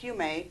mistake you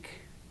make,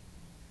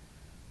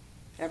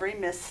 every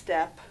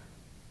misstep,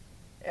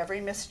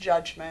 every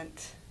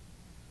misjudgment,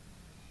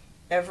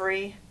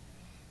 every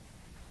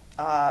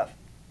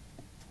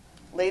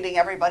leading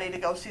everybody to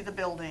go see the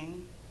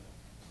building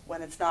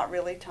when it's not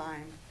really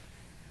time,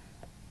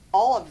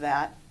 all of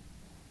that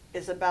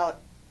is about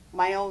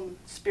my own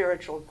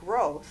spiritual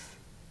growth.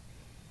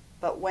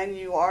 But when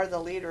you are the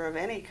leader of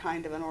any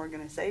kind of an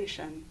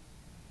organization,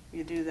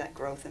 you do that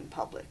growth in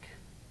public.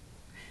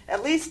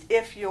 At least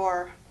if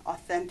you're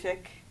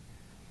authentic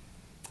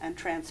and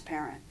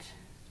transparent,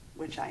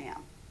 which I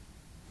am.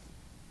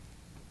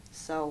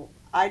 So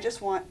I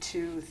just want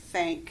to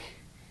thank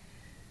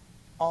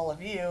all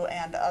of you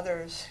and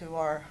others who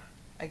are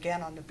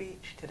again on the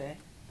beach today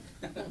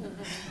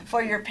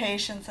for your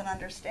patience and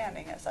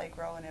understanding as I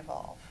grow and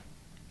evolve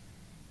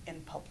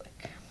in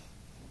public.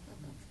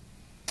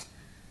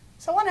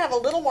 So I want to have a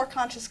little more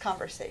conscious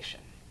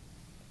conversation.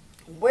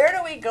 Where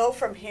do we go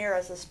from here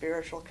as a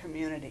spiritual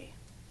community?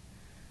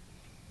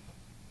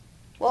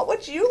 What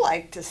would you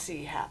like to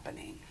see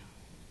happening?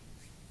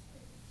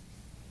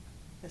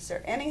 Is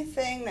there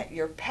anything that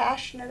you're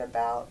passionate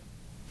about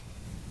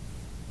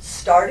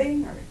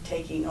starting or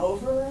taking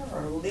over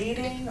or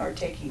leading or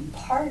taking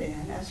part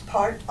in as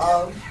part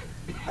of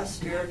a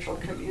spiritual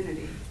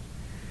community?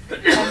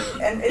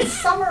 And it's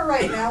summer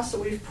right now, so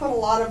we've put a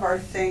lot of our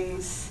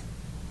things,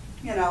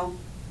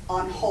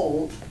 on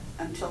hold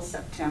until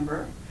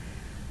September.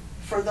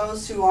 For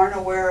those who aren't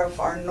aware of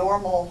our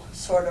normal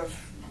sort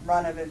of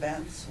run of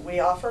events, we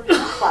offer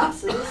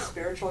classes,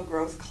 spiritual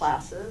growth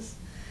classes.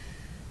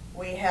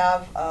 We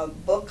have a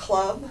book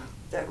club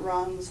that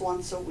runs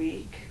once a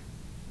week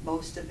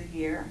most of the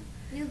year.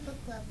 New book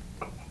club.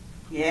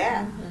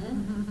 Yeah.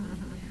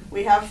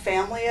 We have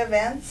family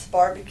events,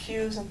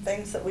 barbecues, and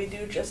things that we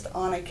do just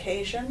on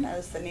occasion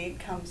as the need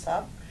comes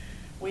up.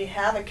 We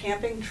have a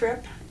camping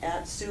trip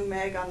at Sue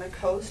Meg on the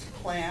coast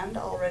planned,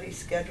 already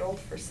scheduled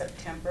for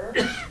September.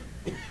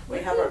 We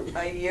have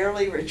a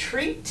yearly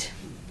retreat,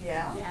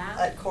 Yeah.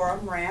 at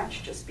Coram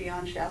Ranch, just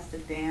beyond Shasta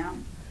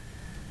Dam.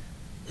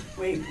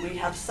 We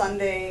have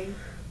Sunday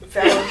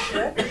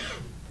fellowship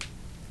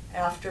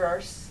after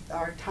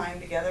our time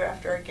together,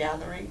 after our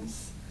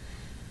gatherings.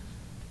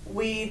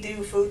 We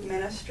do food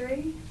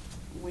ministry.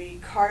 We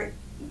cart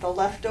the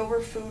leftover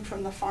food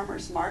from the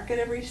farmer's market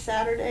every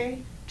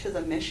Saturday to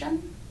the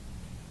mission.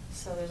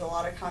 So there's a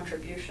lot of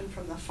contribution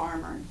from the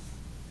farmers.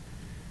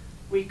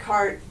 We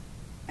cart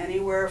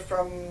anywhere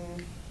from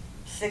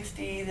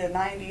 60 to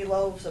 90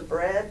 loaves of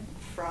bread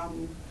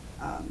from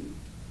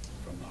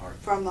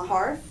From the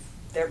heart.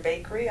 their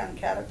bakery on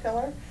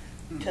Caterpillar,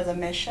 to the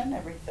mission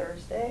every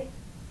Thursday.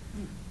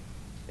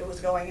 It was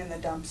going in the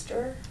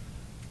dumpster.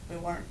 We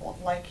weren't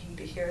liking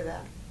to hear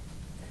that.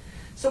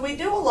 So we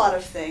do a lot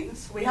of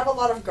things. We have a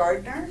lot of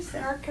gardeners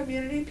in our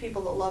community,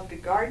 people that love to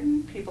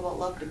garden, people that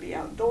love to be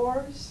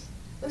outdoors.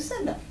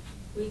 Lucinda.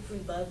 Weekly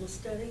Bible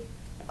study.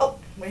 Oh,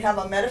 we have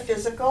a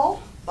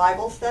metaphysical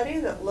Bible study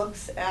that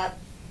looks at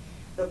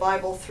the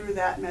Bible through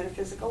that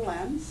metaphysical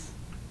lens.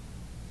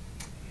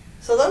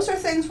 So those are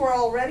things we're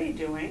already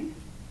doing.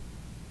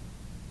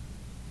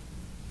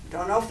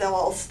 Don't know if they'll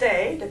all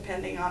stay,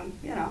 depending on,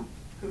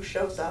 who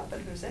shows up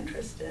and who's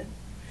interested.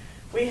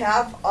 We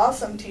have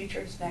awesome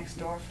teachers next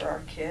door for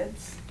our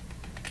kids.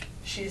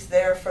 She's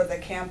there for the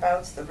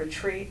campouts, the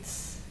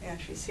retreats, and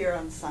she's here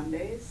on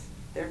Sundays.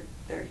 They're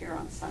here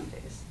on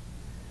Sundays.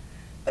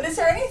 But is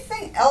there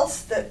anything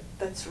else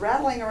that's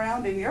rattling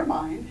around in your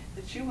mind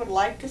that you would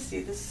like to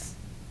see this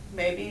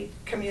maybe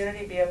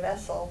community be a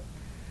vessel?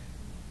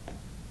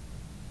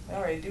 We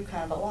already do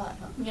kind of a lot,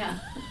 huh? Yeah.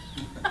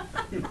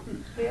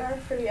 We are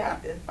pretty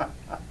active.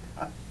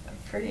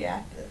 Pretty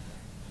active.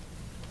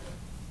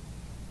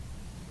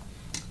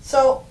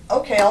 So,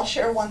 okay, I'll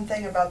share one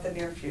thing about the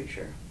near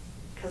future,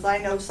 because I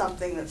know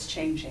something that's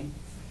changing.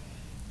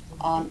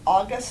 On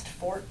August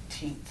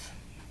 14th,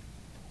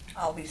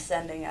 I'll be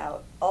sending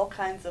out all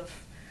kinds of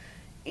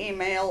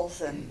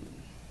emails, and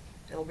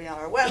it'll be on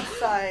our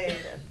website,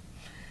 and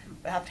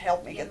you'll have to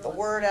help me get the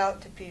word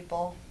out to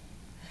people.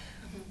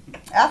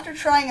 After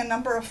trying a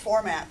number of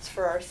formats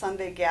for our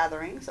Sunday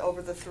gatherings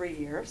over the 3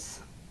 years,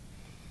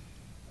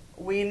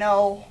 we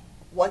know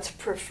what's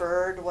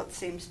preferred, what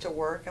seems to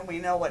work, and we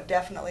know what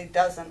definitely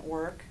doesn't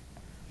work.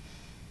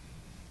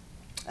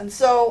 And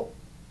so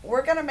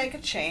we're going to make a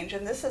change,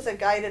 and this is a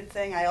guided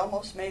thing. I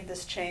almost made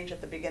this change at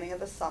the beginning of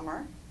the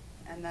summer,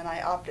 and then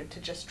I opted to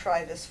just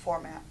try this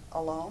format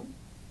alone.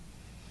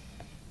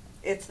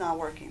 It's not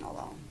working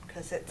alone,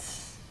 because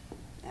it's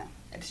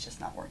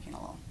just not working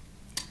alone.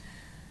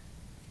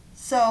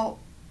 So,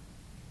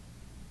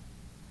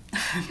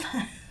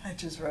 I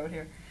just wrote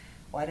here,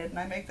 why didn't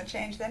I make the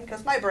change then?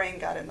 Because my brain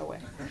got in the way.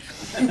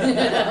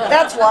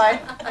 That's why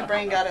my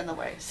brain got in the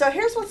way. So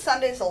here's what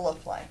Sundays will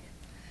look like.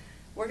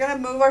 We're going to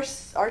move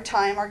our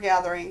time, our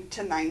gathering,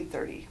 to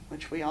 9:30,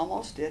 which we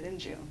almost did in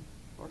June.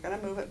 We're going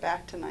to move it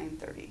back to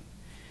 9:30.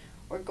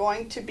 We're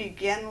going to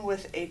begin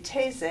with a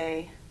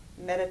Taizé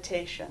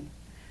meditation,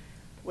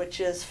 which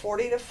is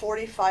 40 to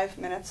 45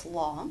 minutes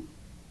long.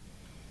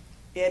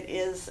 It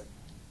is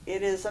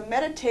a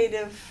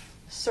meditative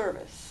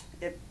service.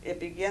 It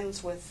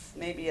begins with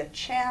maybe a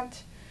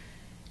chant.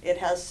 It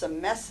has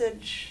some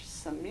message,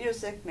 some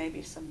music,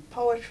 maybe some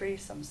poetry,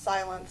 some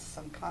silence,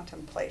 some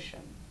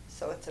contemplation.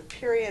 So it's a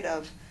period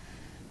of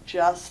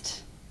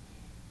just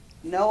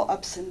no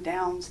ups and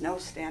downs, no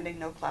standing,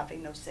 no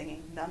clapping, no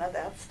singing, none of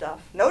that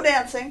stuff. No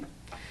dancing.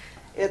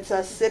 It's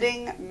a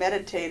sitting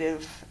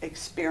meditative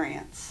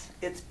experience.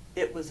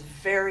 It was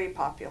very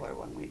popular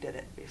when we did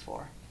it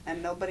before,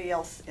 and nobody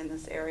else in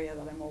this area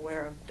that I'm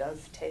aware of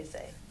does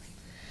Taizé.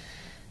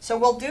 So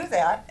we'll do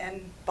that,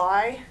 and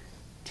by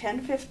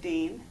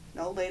 10:15,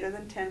 no later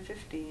than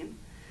 10:15,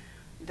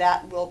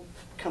 that will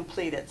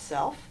complete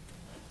itself.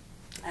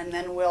 And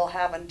then we'll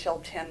have until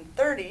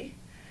 10:30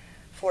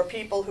 for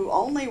people who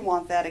only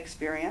want that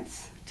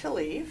experience to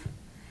leave,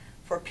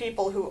 for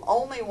people who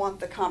only want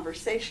the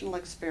conversational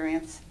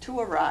experience to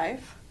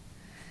arrive,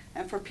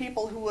 and for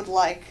people who would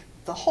like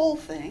the whole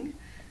thing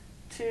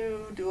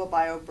to do a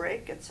bio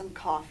break, get some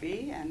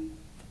coffee, and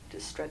to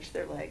stretch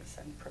their legs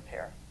and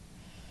prepare.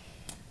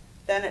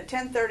 Then at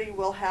 10:30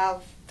 we'll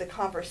have the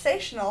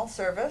conversational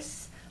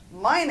service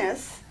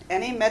minus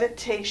any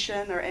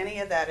meditation or any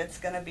of that. It's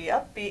going to be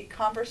upbeat,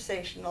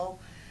 conversational,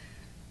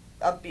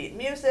 upbeat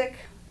music.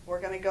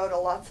 We're going to go to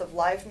lots of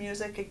live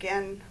music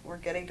again. We're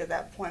getting to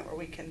that point where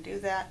we can do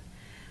that.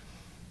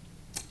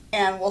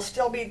 And we'll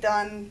still be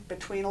done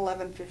between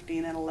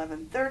 11:15 and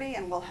 11:30,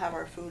 and we'll have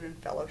our food and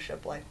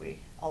fellowship like we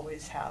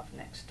always have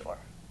next door.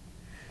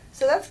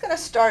 So that's going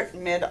to start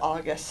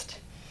mid-August.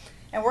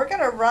 And we're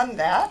going to run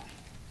that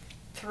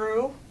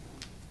through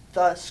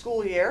the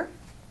school year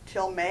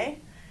till May,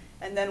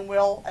 and then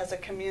we'll, as a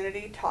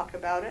community, talk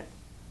about it,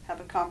 have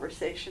a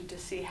conversation to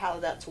see how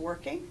that's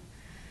working,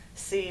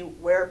 see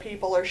where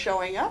people are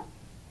showing up,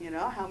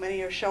 how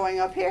many are showing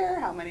up here,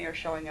 how many are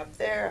showing up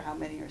there, how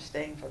many are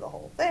staying for the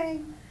whole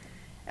thing,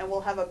 and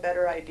we'll have a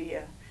better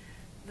idea.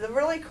 The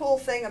really cool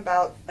thing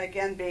about,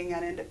 again, being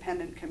an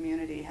independent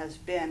community has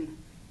been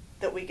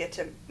that we get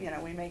to,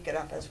 we make it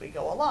up as we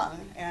go along,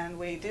 and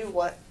we do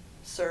what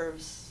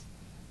serves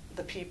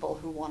the people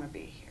who want to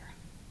be here.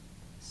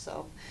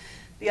 So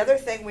the other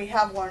thing we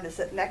have learned is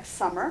that next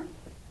summer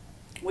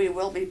we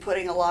will be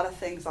putting a lot of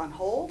things on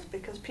hold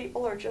because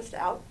people are just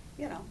out,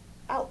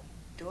 out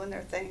doing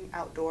their thing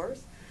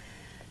outdoors.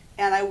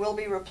 And I will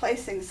be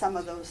replacing some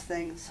of those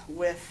things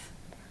with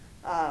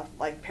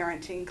like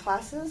parenting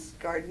classes,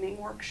 gardening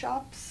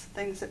workshops,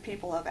 things that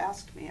people have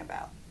asked me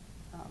about.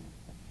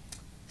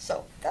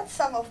 So that's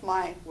some of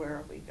my where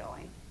are we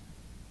going.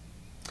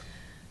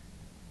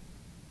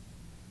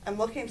 I'm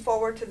looking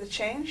forward to the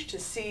change to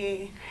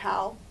see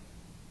how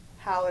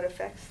it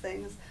affects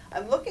things.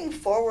 I'm looking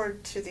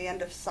forward to the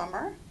end of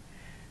summer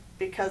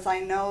because I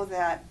know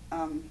that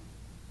our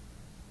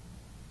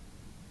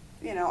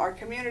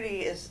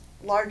community is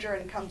larger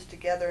and comes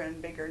together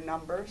in bigger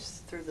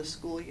numbers through the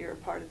school year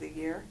part of the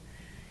year.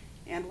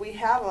 And we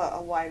have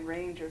a wide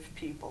range of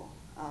people,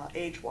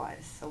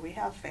 age-wise. So we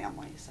have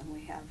families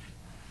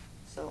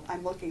so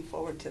I'm looking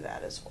forward to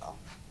that as well.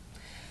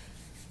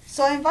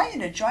 So I invite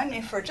you to join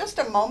me for just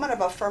a moment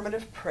of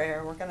affirmative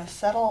prayer. We're going to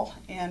settle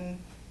in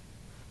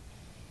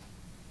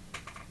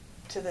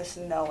to this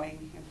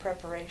knowing in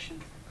preparation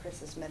for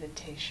Chris's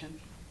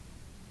meditation.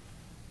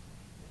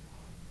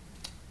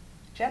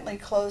 Gently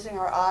closing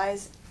our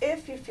eyes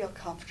if you feel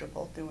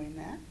comfortable doing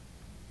that.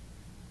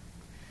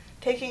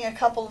 Taking a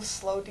couple of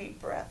slow,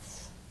 deep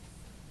breaths.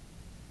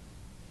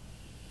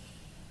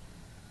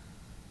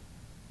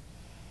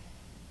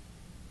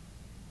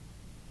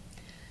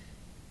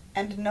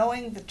 And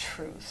knowing the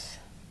truth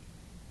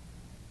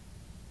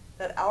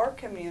that our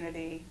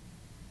community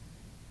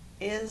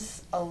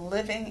is a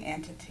living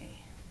entity.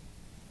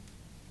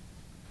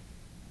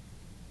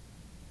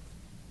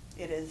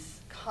 It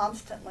is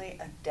constantly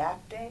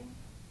adapting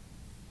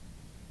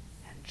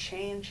and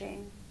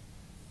changing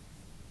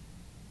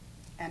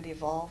and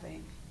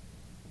evolving.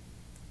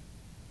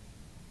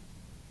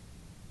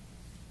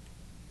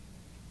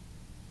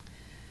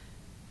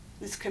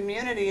 This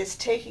community is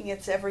taking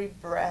its every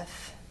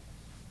breath,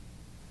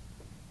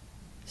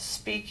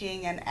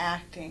 speaking and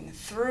acting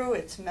through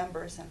its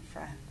members and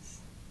friends.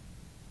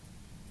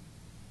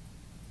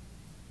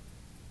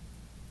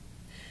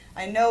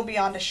 I know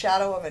beyond a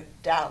shadow of a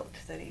doubt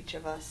that each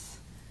of us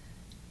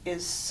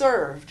is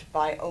served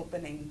by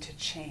opening to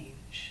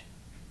change.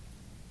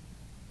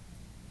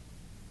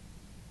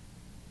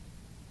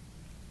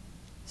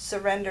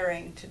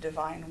 Surrendering to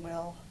divine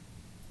will,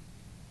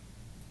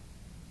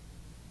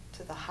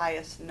 to the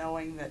highest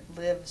knowing that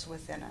lives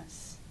within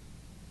us,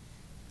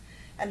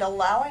 and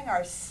allowing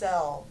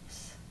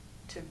ourselves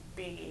to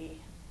be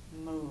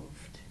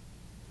moved.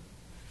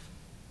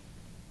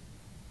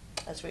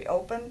 As we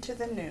open to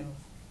the new,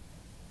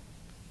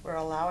 we're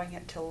allowing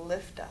it to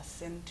lift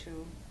us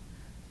into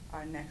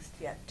our next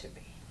yet to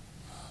be.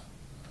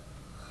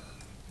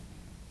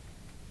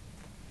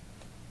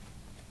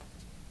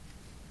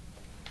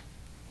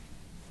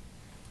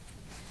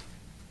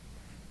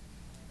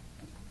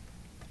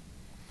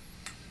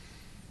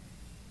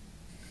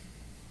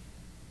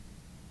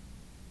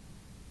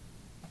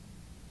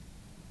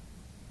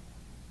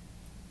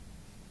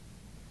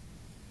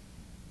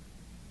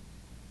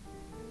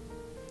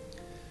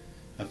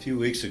 A few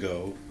weeks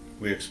ago,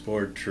 we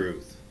explored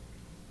truth,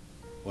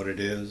 what it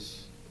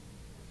is,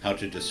 how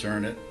to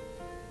discern it,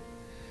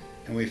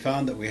 and we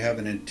found that we have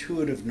an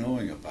intuitive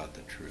knowing about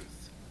the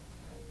truth.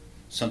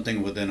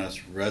 Something within us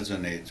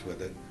resonates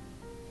with it,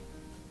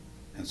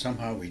 and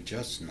somehow we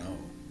just know.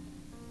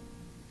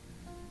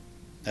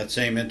 That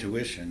same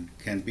intuition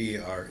can be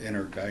our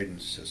inner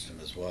guidance system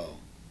as well.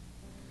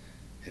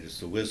 It is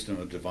the wisdom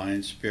of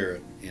Divine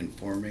Spirit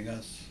informing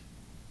us,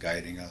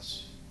 guiding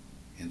us,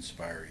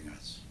 inspiring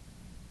us.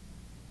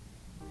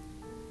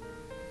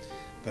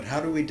 But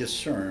how do we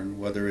discern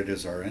whether it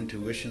is our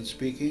intuition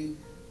speaking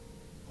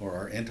or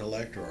our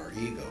intellect or our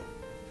ego?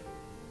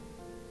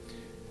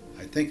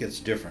 I think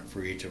it's different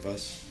for each of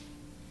us.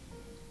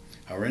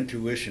 Our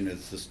intuition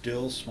is the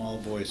still small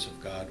voice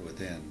of God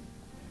within,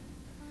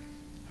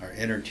 our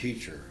inner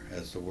teacher,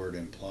 as the word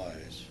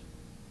implies.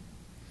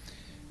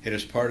 It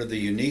is part of the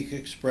unique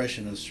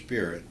expression of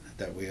spirit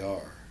that we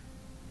are.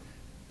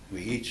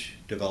 We each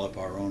develop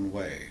our own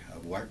way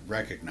of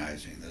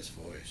recognizing this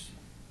voice.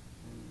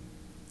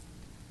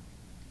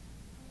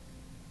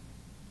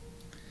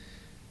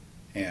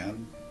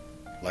 And,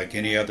 like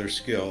any other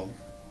skill,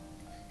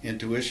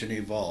 intuition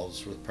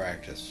evolves with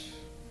practice.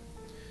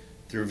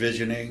 Through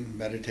visioning,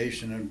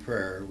 meditation, and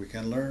prayer, we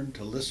can learn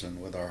to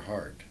listen with our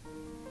heart,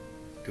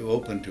 to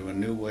open to a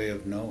new way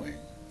of knowing,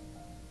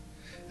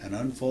 an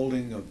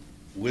unfolding of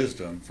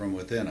wisdom from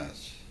within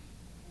us.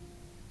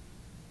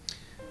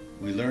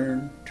 We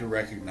learn to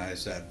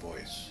recognize that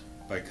voice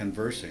by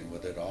conversing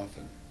with it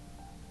often.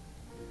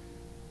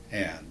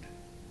 and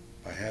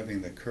by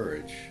having the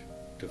courage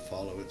to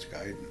follow its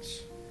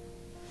guidance.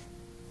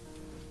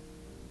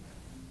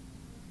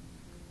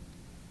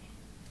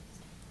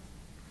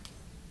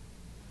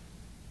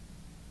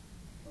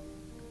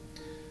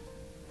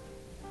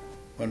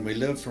 When we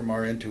live from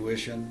our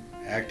intuition,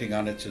 acting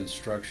on its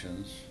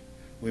instructions,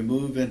 we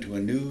move into a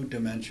new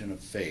dimension of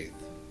faith.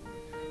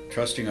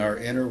 Trusting our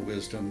inner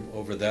wisdom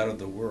over that of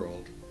the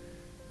world,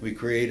 we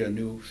create a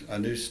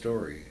new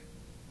story.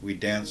 We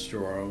dance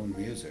to our own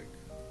music.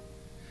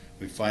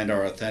 We find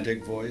our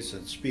authentic voice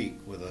and speak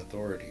with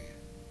authority.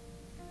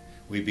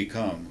 We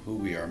become who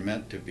we are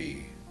meant to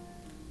be,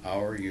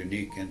 our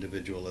unique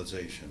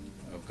individualization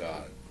of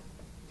God.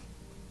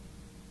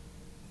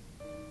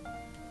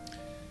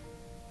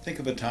 Think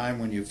of a time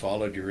when you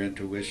followed your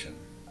intuition.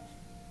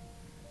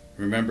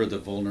 Remember the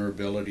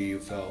vulnerability you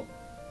felt,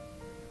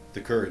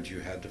 the courage you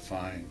had to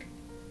find.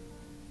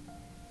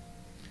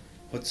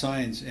 What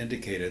signs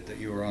indicated that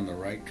you were on the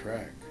right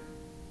track?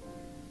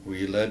 Were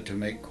you led to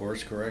make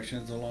course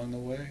corrections along the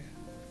way?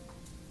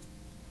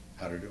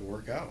 How did it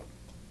work out?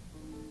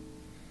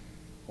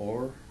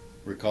 Or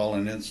recall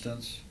an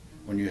instance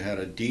when you had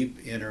a deep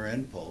inner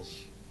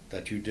impulse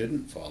that you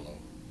didn't follow.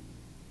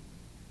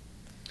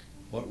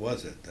 What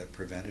was it that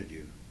prevented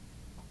you?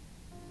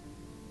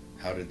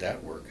 How did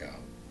that work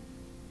out?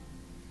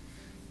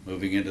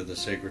 Moving into the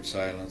sacred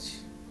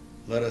silence,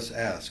 let us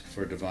ask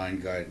for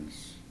divine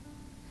guidance.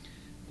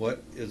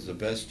 What is the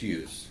best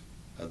use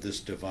of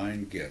this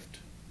divine gift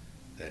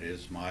that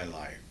is my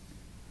life?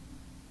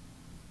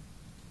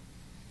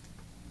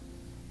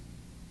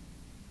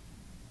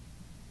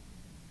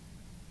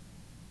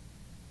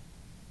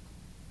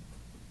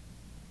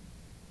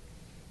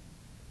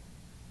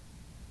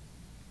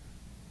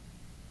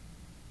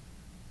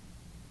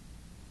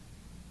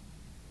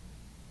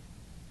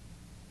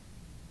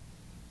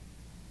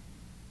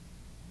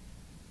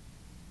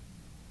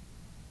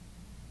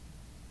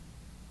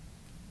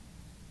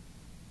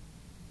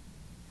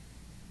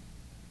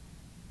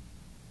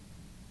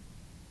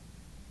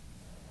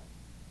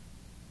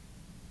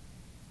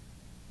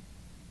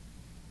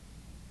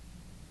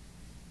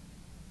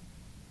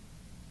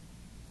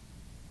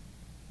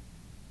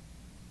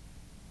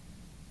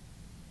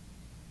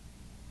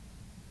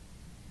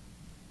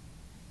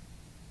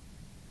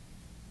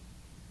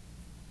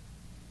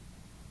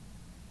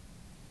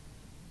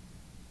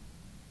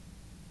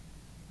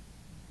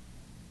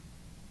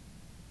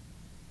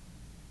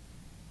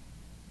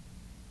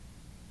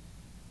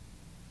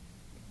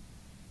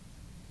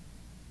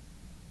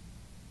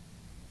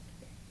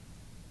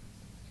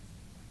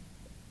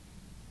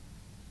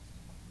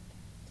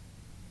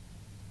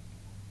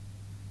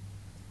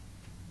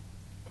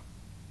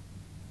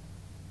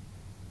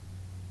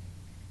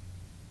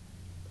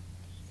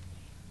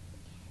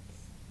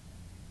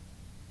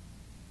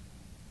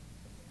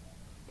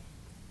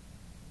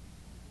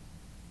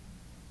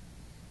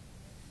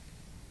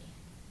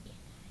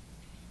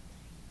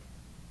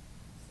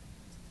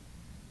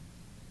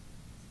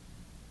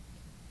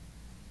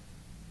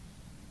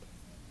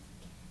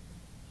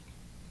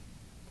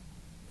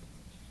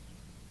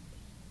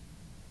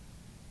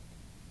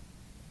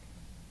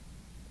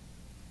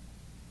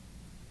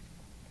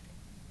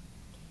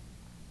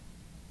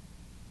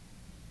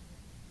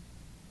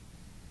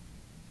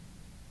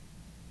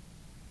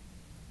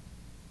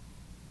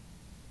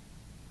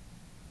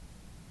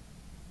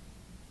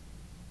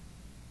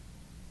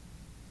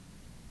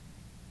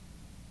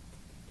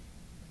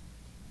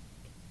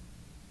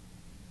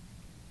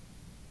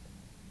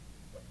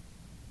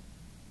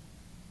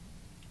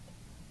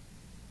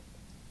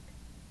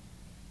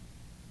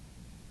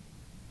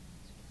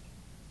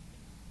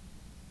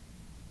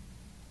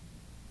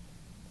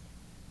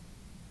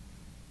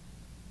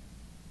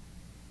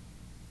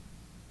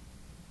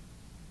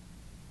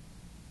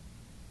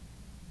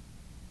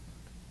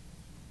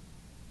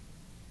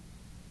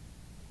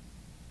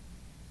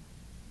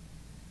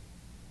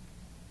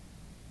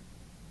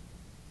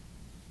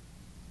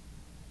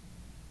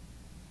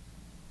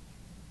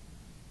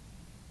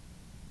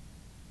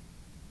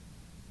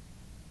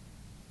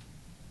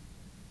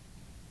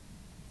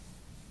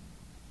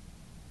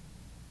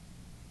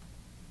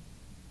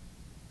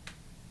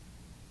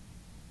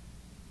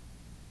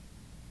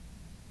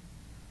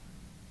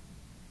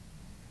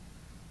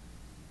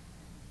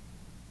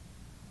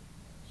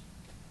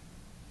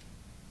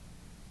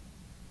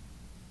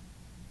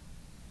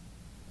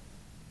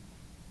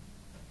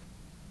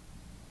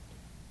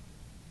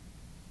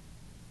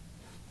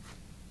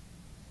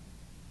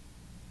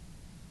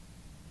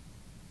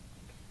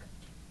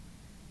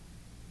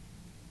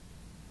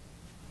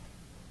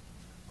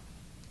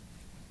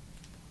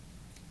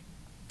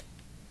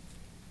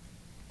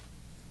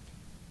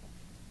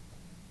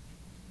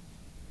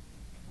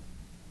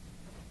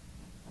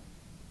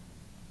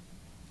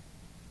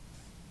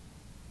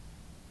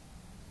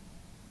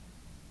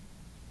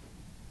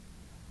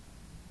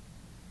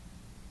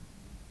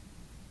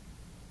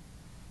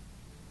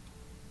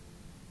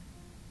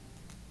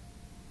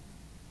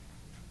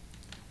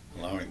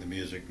 Allowing the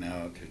music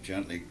now to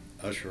gently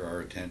usher our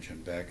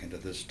attention back into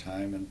this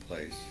time and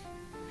place,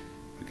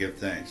 we give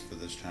thanks for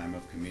this time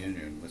of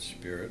communion with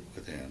Spirit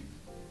within.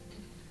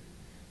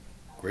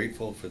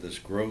 Grateful for this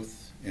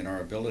growth in our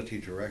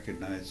ability to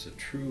recognize the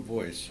true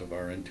voice of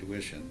our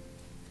intuition,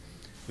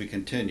 we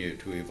continue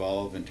to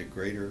evolve into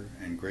greater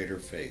and greater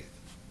faith.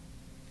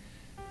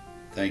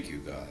 Thank you,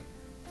 God,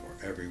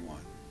 for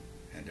everyone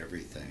and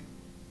everything.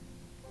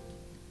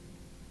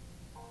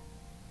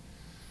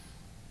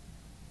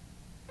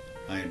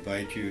 I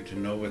invite you to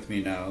know with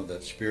me now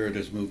that Spirit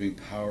is moving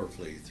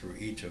powerfully through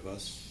each of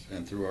us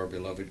and through our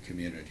beloved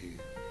community.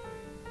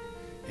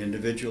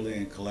 Individually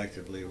and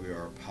collectively, we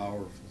are a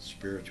powerful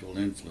spiritual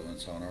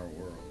influence on our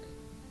world.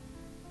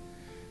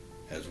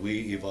 As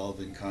we evolve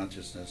in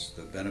consciousness,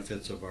 the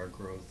benefits of our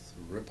growth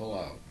ripple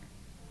out,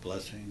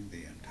 blessing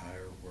the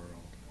entire world.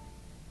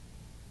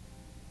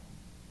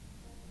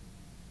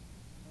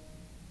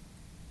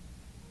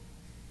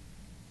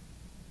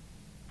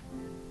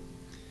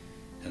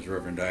 As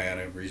Reverend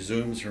Diana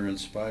resumes her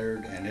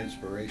inspired and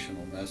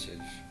inspirational message,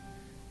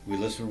 we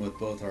listen with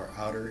both our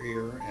outer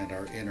ear and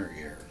our inner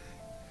ear,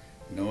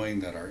 knowing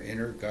that our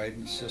inner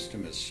guidance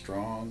system is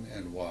strong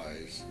and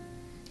wise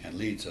and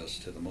leads us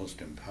to the most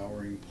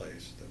empowering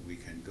place that we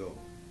can go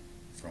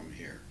from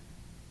here.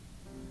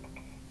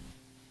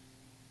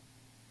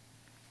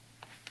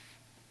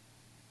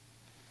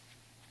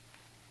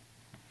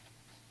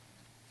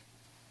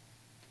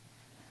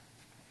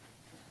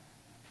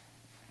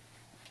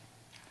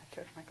 I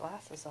took my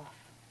glasses off.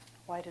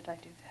 Why did I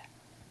do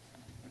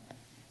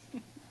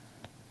that?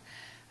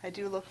 I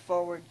do look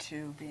forward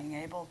to being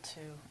able to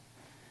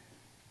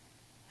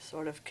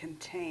sort of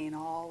contain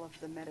all of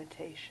the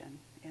meditation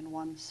in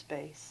one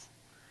space,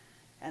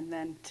 and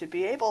then to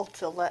be able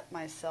to let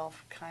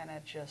myself kind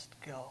of just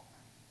go.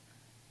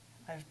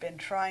 I've been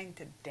trying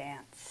to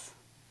dance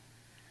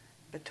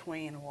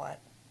between what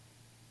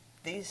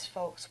these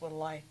folks would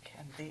like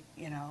and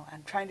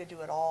and trying to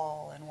do it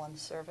all in one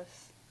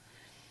service.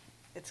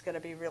 It's going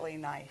to be really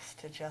nice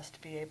to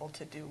just be able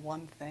to do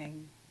one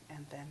thing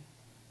and then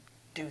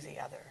do the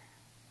other.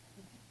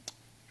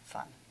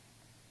 Fun.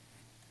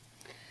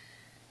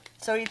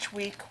 So each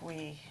week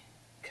we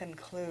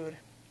conclude,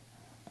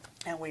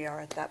 and we are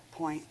at that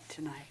point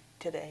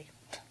today.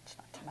 It's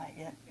not tonight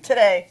yet.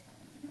 Today.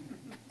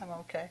 I'm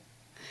okay.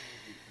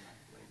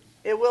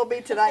 It will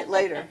be tonight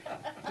later.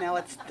 Now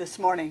it's this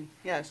morning,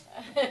 yes.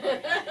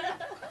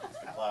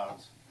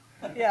 Clouds.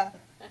 Yeah.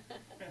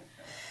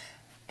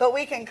 But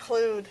we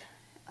conclude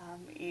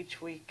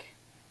each week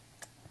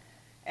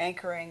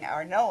anchoring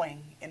our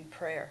knowing in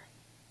prayer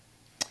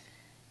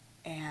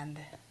and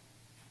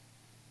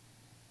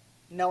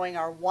knowing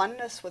our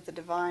oneness with the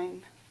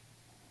divine.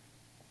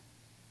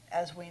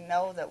 As we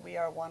know that we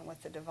are one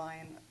with the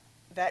divine,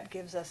 that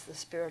gives us the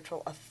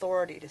spiritual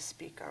authority to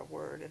speak our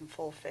word in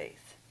full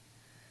faith,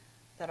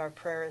 that our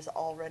prayer is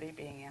already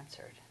being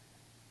answered.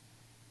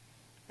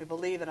 We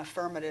believe in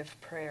affirmative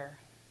prayer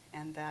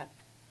and that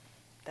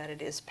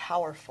it is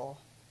powerful.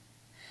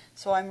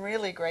 So I'm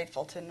really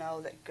grateful to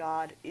know that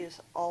God is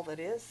all that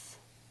is.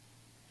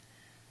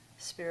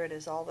 Spirit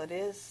is all that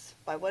is.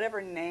 By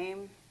whatever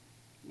name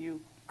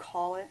you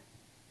call it,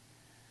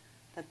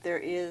 that there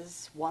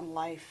is one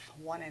life,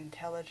 one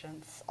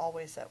intelligence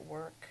always at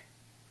work,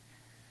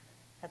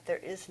 that there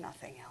is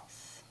nothing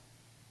else.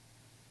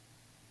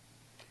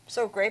 I'm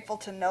so grateful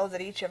to know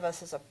that each of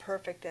us is a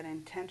perfect and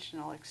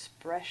intentional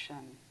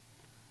expression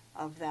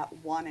of that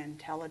one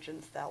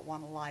intelligence, that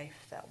one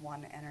life, that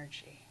one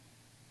energy.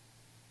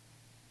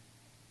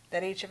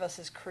 That each of us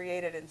is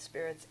created in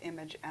Spirit's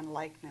image and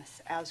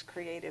likeness as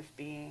creative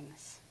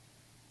beings.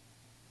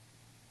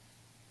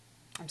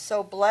 I'm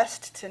so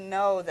blessed to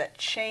know that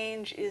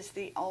change is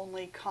the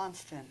only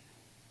constant.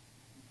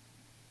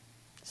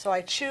 So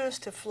I choose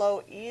to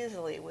flow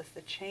easily with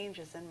the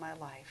changes in my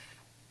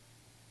life,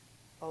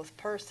 both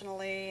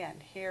personally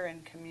and here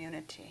in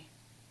community.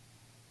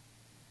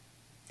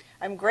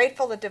 I'm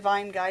grateful that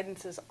divine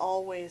guidance is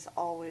always,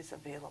 always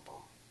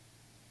available.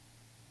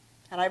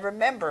 And I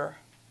remember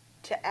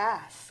to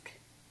ask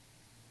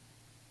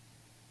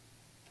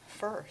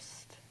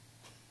first.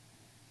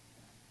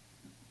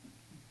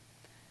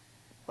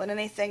 When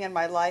anything in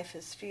my life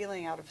is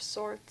feeling out of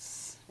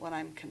sorts, when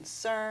I'm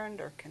concerned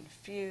or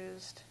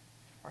confused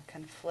or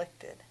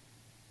conflicted,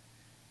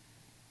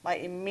 my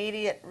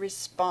immediate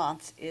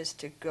response is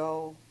to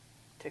go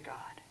to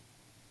God,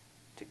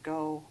 to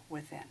go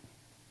within.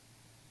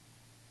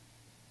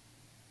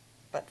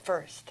 But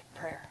first,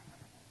 prayer.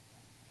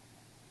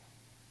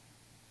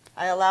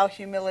 I allow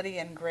humility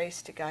and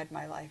grace to guide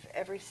my life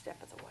every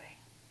step of the way.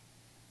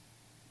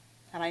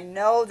 And I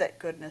know that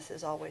goodness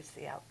is always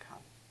the outcome,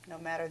 no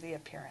matter the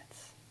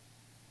appearance.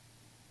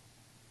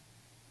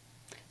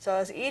 So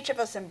as each of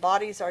us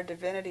embodies our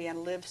divinity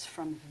and lives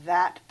from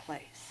that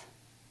place,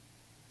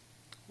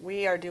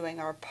 we are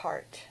doing our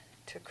part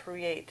to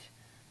create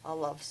a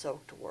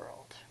love-soaked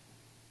world.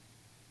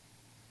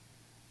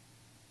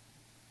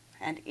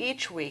 And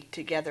each week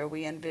together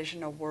we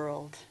envision a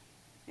world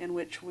in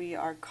which we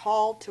are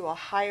called to a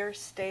higher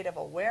state of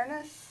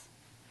awareness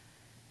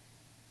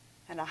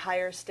and a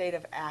higher state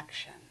of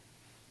action,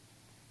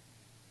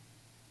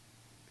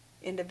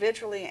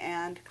 individually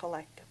and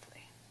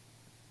collectively.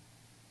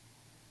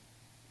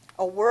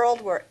 A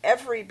world where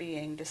every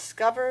being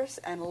discovers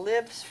and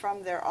lives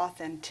from their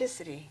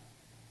authenticity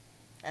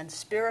and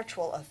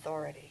spiritual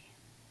authority.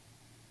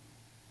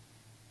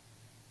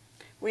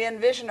 We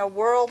envision a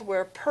world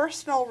where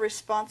personal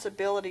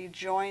responsibility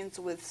joins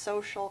with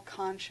social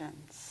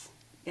conscience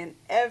in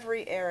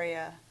every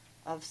area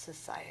of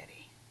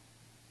society.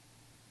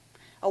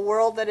 A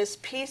world that is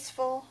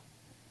peaceful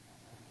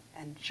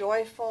and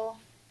joyful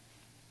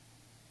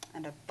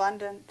and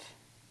abundant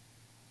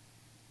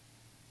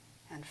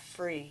and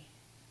free,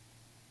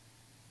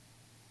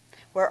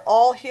 where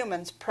all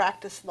humans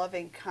practice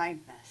loving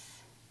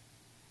kindness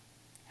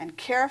and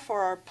care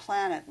for our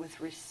planet with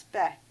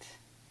respect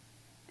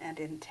and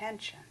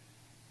intention.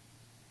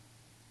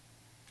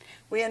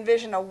 We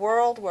envision a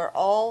world where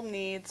all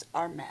needs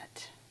are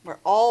met, where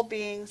all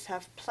beings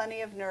have plenty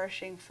of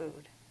nourishing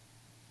food,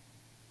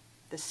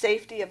 the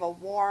safety of a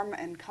warm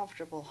and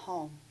comfortable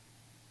home,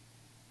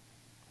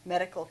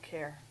 medical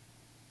care,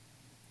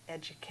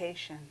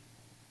 education,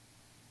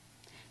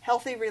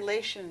 healthy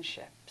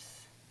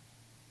relationships,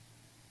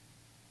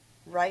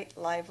 right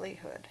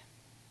livelihood,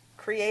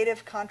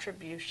 creative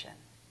contribution,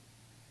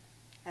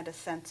 and a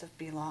sense of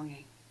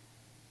belonging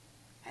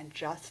and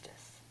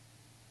justice.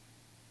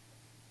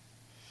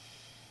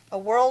 A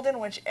world in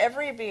which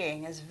every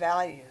being is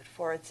valued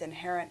for its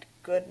inherent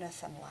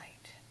goodness and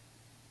light,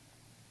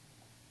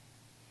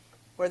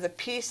 where the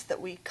peace that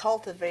we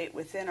cultivate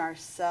within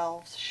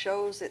ourselves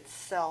shows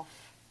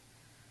itself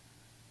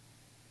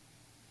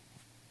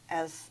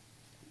as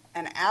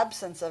an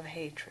absence of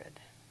hatred,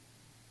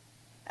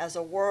 as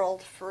a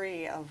world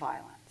free of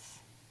violence.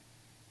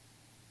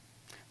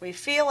 We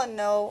feel and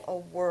know a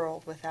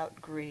world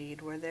without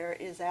greed, where there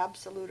is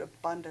absolute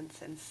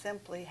abundance in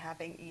simply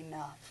having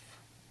enough,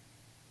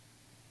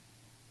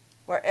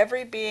 where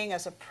every being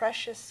as a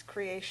precious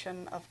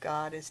creation of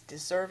God is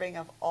deserving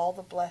of all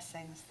the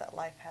blessings that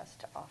life has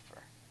to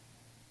offer,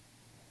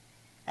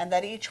 and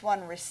that each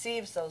one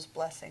receives those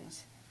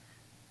blessings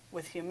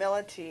with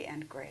humility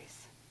and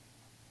grace.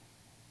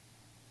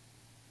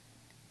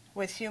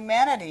 With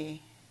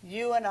humanity,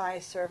 you and I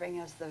serving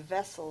as the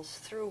vessels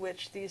through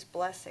which these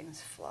blessings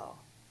flow,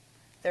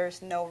 there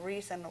is no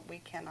reason we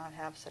cannot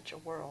have such a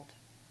world.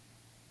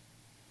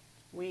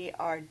 We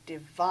are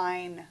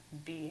divine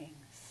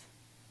beings,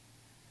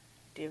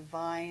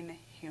 divine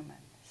humans.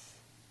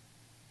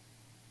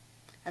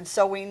 And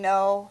so we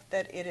know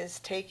that it is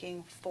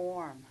taking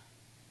form,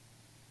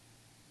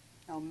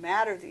 no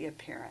matter the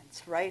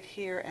appearance, right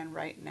here and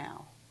right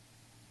now,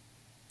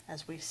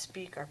 as we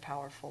speak our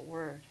powerful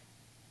word.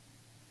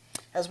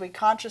 As we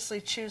consciously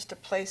choose to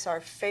place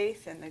our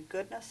faith in the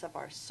goodness of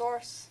our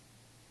source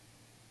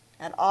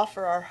and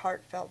offer our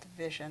heartfelt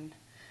vision,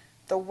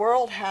 the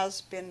world has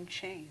been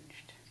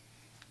changed.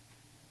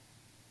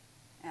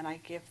 And I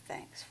give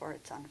thanks for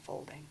its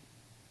unfolding.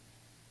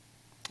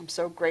 I'm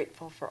so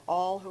grateful for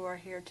all who are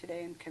here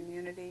today in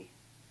community,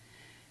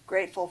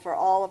 grateful for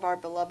all of our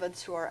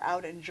beloveds who are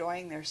out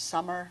enjoying their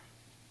summer,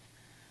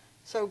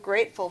 so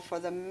grateful for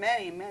the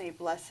many, many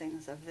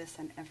blessings of this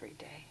and every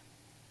day.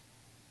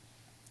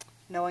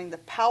 Knowing the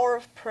power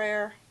of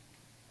prayer,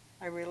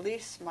 I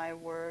release my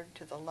word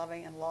to the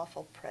loving and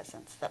lawful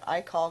presence that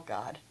I call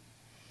God,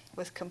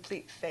 with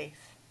complete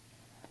faith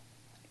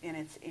in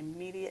its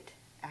immediate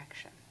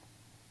action.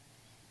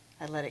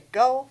 I let it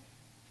go.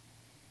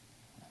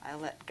 I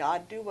let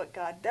God do what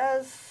God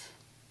does.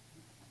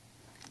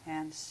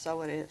 And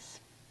so it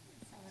is.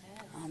 So it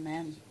is.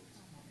 Amen.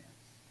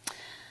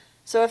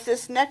 So if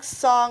this next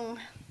song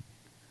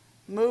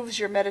moves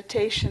your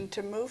meditation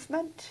to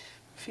movement,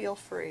 feel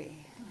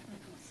free.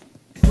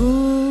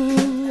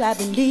 Ooh, I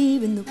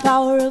believe in the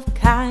power of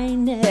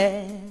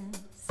kindness.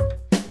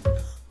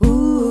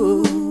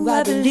 Ooh,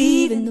 I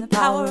believe in the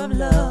power of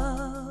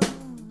love.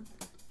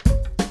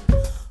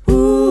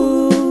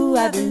 Ooh,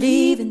 I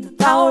believe in the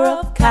power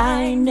of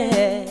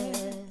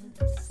kindness.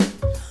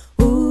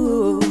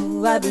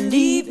 Ooh, I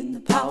believe in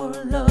the power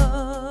of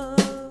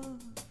love.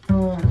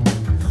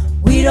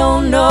 We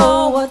don't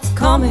know what's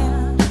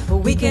coming, but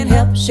we can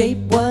help shape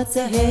what's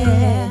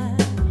ahead.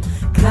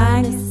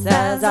 Kindness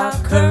as our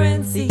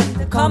currency,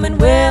 the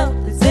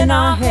commonwealth is in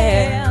our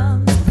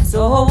hands.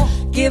 So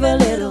give a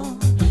little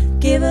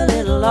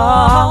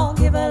all,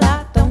 give a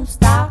lot, don't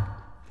stop.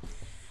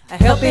 A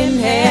helping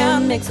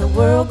hand makes the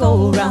world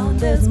go round,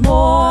 there's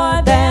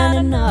more than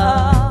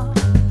enough.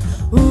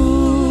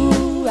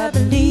 Ooh, I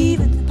believe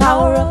in the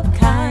power of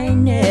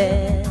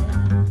kindness.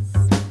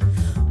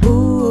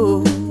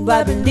 Ooh,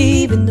 I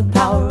believe in the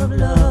power of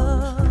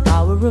love,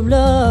 power of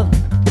love.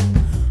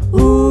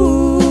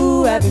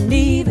 Ooh, I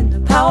believe in the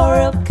power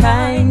of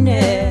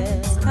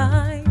kindness,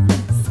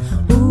 kindness.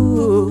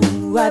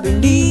 Ooh, I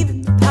believe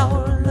in the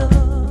power of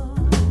love.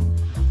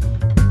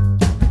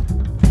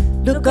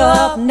 Look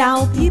up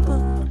now,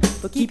 people,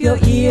 but keep your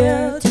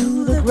ear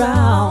to the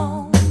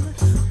ground.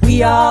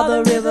 We are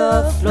the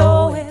river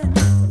flowing,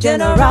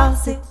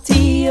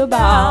 generosity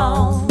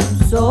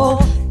abounds. So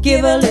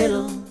give a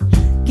little,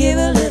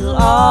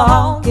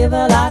 oh, give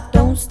a lot,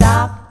 don't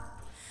stop.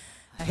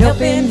 A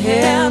helping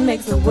hand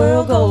makes the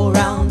world go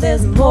round.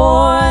 There's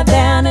more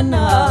than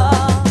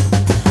enough.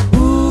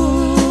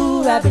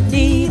 Ooh, I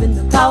believe in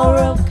the power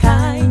of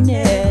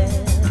kindness.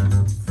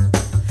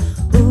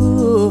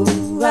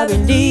 Ooh, I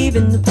believe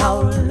in the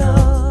power of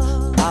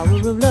love. Power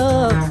of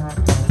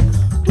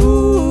love.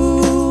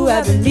 Ooh,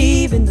 I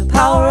believe in the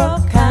power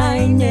of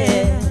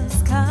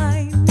kindness.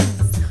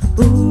 Kindness.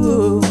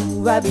 Ooh,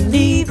 I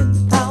believe in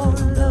the power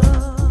of love.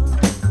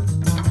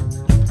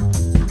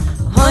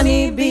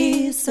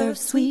 Honeybees serve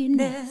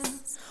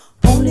sweetness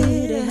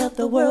only to help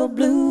the world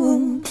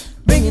bloom.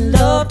 Bringing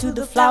love to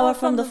the flower,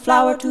 from the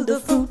flower to the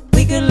fruit.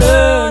 We could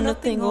learn a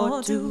thing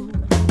or two.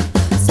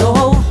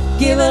 So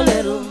give a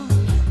little,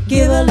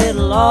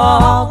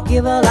 oh,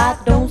 give a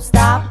lot, don't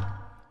stop.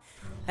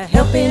 A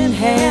helping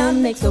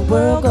hand makes the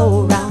world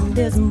go round.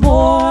 There's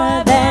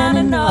more than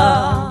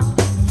enough.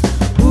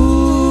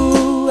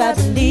 Ooh, I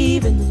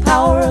believe in the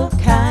power of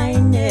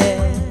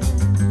kindness.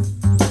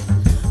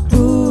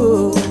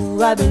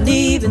 Ooh, I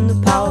believe in the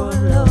power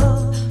of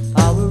love.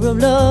 Power of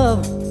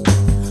love.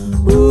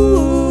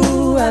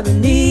 Ooh, I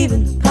believe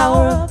in the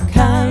power of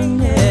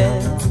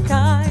kindness.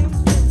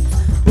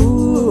 Kindness.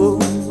 Ooh,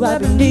 I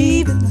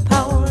believe in the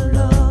power of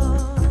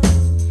love.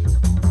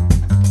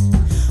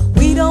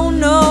 We don't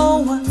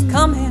know what's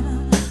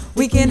coming.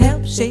 We can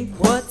help shape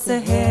what's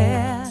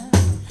ahead.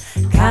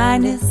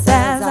 Kindness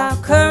as our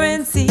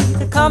currency.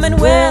 The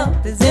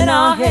commonwealth is in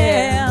our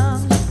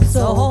hands.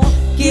 So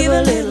give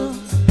a little,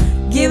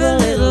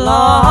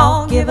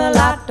 oh, give a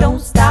lot, don't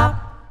stop.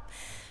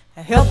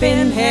 A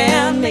helping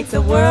hand makes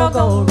the world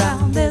go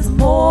round. There's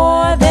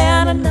more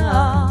than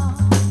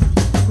enough.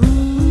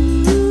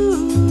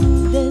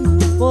 Ooh, then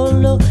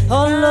follow,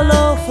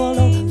 follow,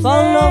 follow,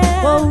 follow,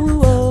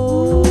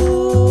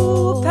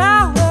 whoa.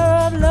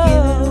 Power of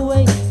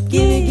love.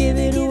 Give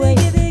it away,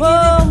 give it away.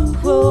 Whoa,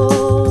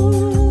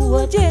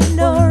 whoa.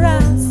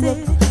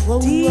 Generosity.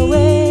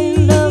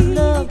 Love,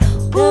 love.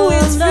 Ooh,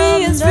 it's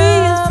free, it's free,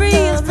 it's free,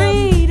 it's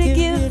free to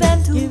give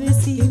and to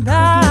receive.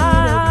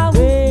 I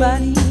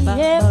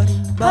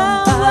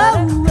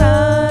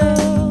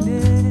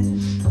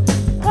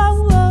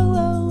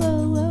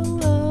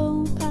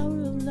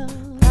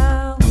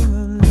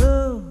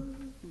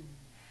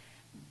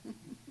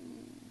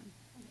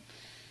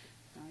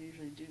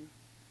usually do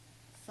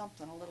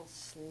something a little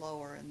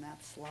slower in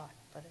that slot,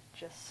 but it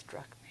just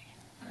struck me.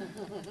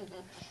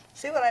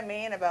 See what I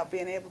mean about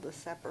being able to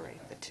separate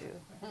the two?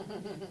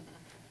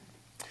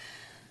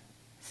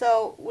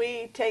 So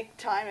we take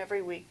time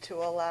every week to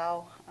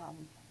allow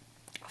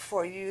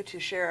for you to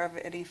share of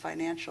any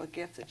financial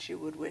gift that you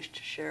would wish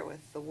to share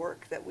with the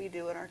work that we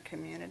do in our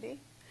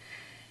community.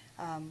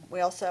 We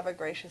also have a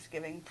gracious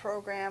giving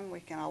program. We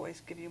can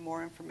always give you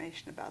more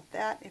information about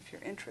that if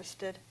you're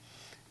interested.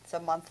 It's a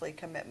monthly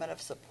commitment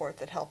of support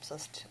that helps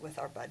us with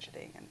our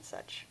budgeting and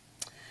such.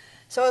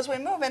 So as we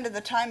move into the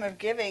time of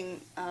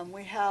giving,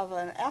 we have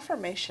an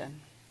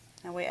affirmation,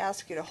 and we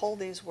ask you to hold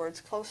these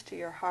words close to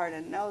your heart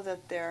and know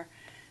that they're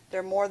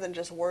more than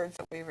just words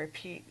that we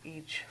repeat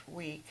each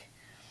week.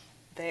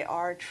 They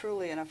are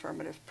truly an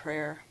affirmative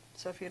prayer.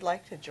 So if you'd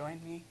like to join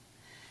me.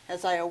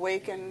 As I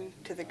awaken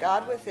to the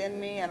God within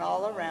me and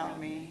all around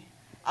me,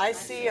 I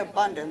see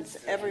abundance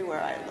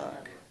everywhere I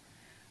look.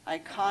 I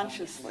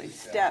consciously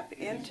step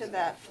into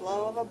that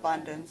flow of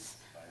abundance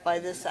by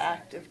this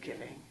act of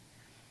giving.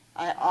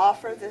 I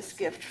offer this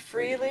gift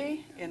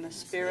freely in the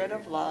spirit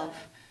of love,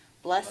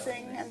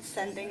 blessing and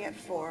sending it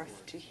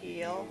forth to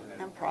heal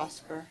and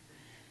prosper.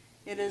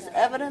 It is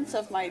evidence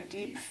of my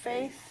deep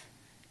faith.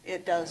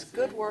 It does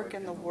good work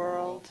in the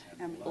world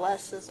and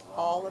blesses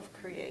all of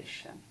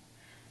creation.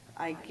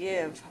 I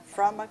give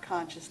from a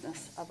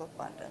consciousness of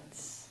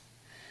abundance.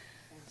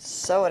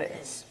 So it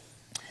is.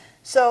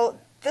 So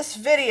this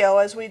video,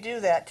 as we do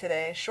that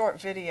today, a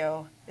short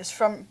video, is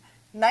from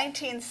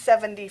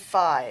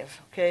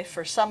 1975, okay,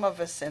 for some of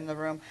us in the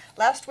room.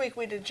 Last week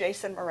we did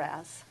Jason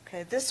Mraz.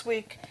 Okay, this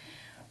week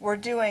we're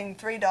doing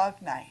Three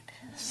Dog Night.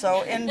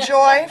 So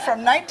enjoy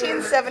from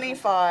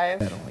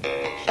 1975.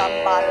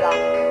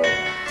 Shabbat.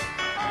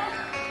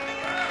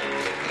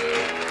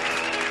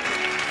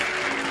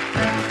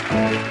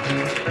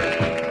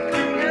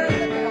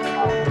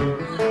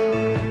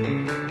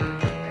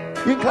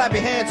 You can clap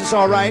your hands, it's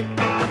all right.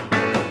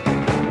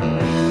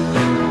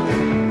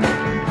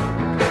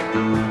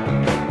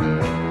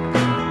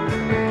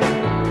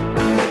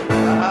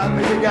 I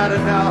think you got it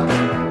now.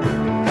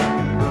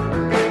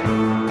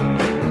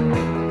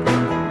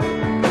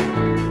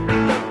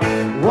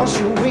 Wash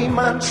away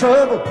my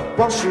trouble,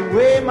 wash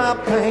away my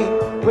pain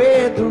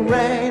with the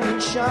rain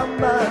and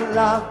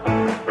Shambhala.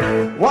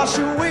 Wash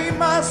away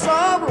my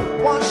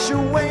sorrow, wash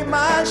away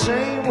my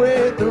shame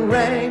with the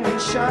rain and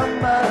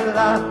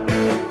Shambhala.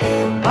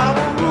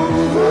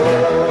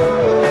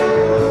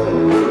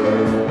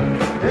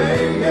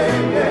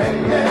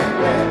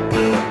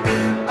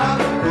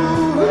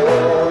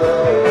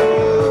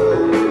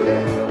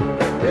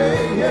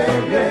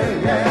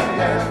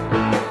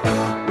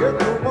 You're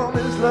the one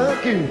who's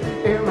lucky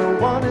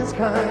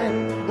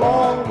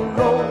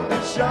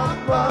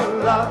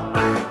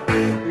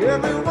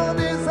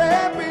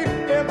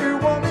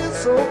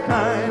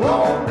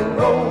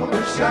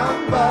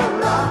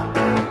Shambhala.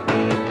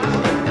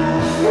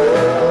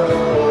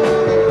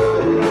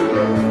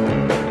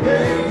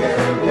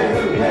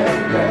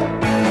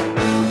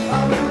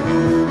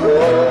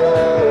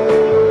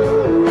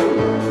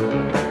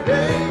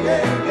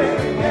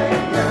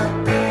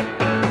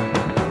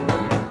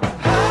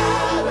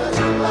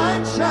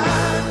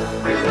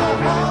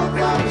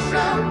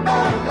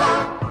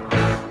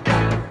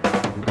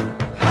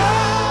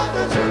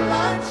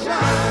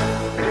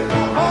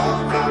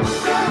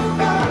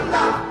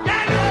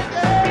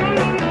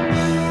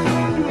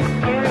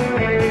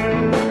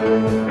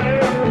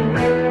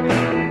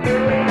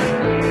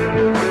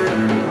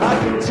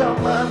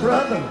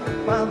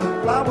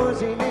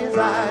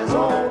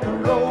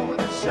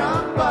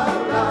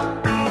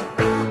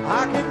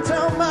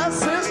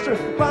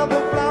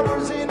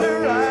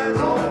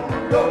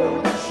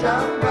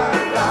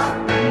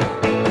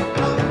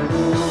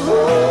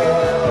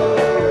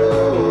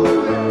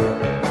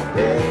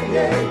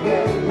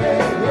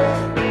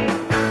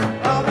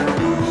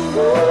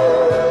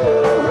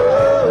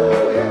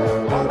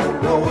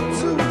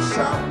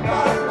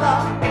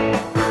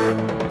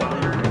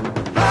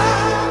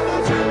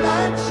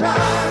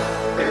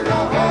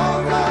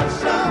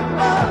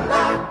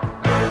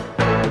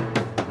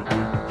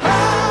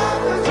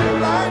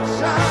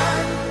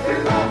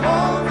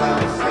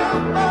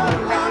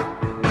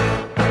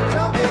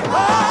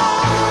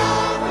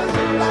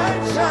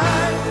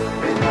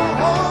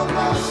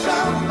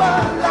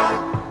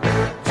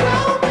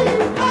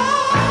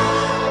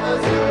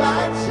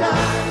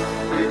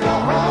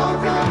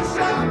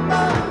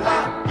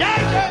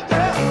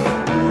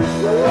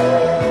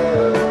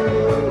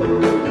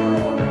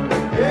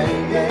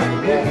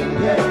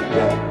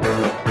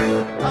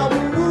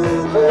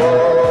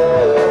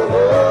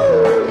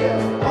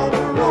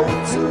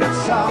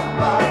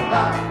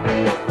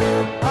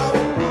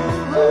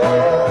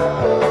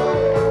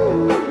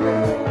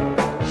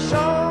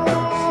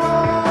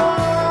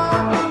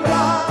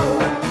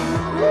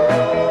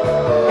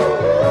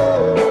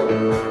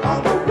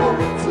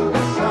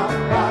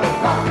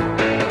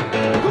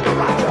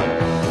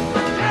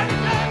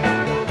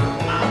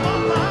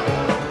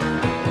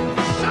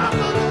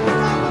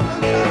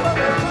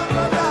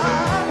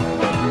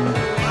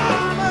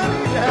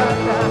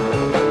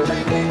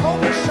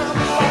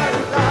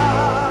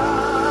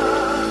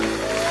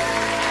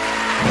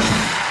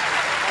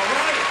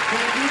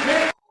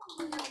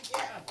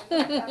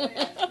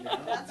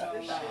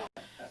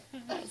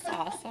 That's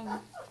awesome.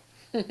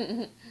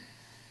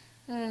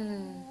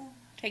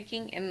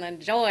 Taking in the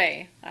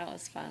joy. That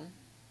was fun.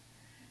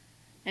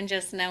 And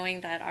just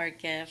knowing that our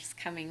gifts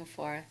coming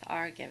forth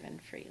are given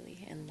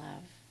freely in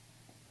love.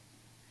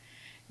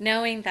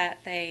 Knowing that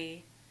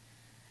they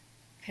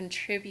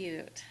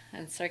contribute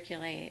and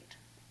circulate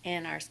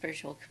in our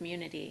spiritual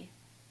community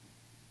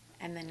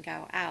and then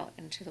go out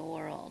into the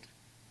world.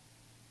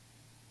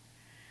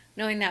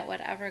 Knowing that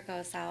whatever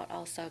goes out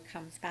also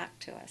comes back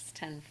to us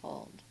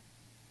tenfold.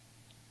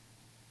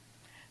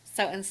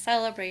 So in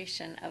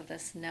celebration of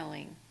this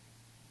knowing,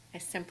 I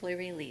simply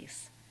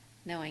release,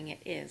 knowing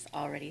it is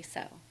already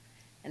so.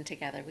 And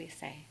together we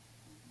say,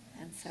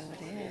 and so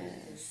it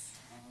is.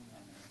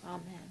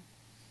 Amen.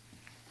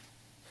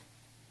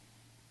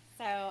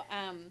 So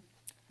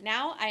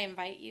now I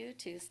invite you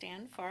to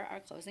stand for our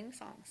closing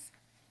songs.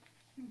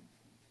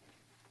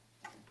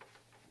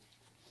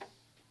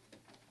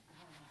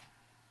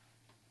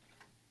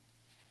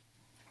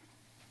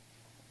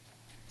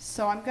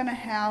 So I'm going to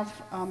have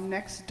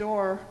next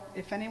door,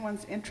 if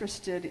anyone's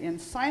interested in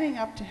signing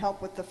up to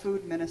help with the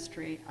food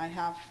ministry, I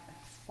have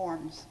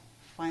forms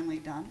finally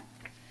done.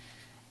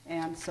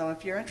 And so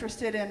if you're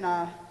interested in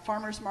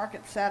Farmers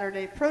Market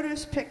Saturday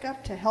produce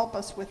pickup to help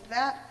us with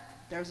that,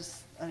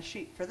 there's a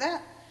sheet for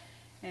that.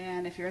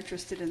 And if you're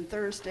interested in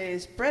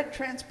Thursday's bread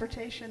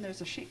transportation,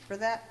 there's a sheet for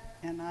that.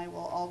 And I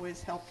will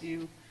always help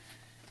you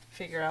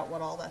figure out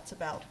what all that's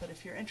about. But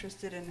if you're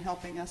interested in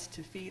helping us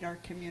to feed our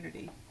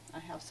community, I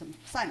have some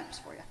sign-ups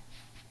for you.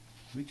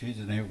 We changed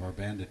the name of our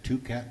band to Two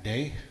Cat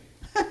Day?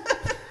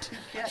 Two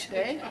Cat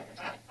Day?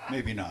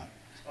 Maybe not.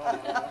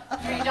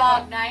 3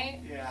 Dog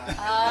Night? Yeah.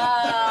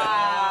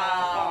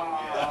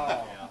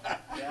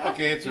 Oh.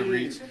 Okay, it's a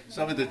reach.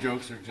 Some of the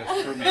jokes are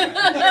just for me.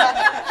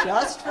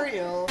 Just for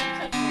you.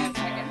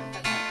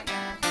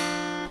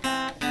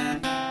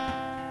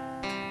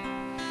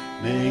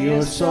 May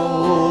your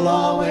soul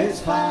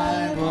always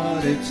find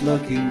what it's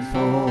looking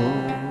for.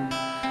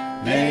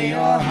 May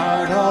your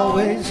heart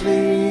always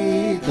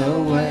lead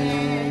the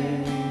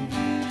way.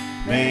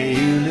 May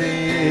you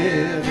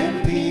live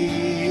in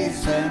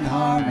peace and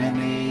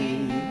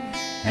harmony,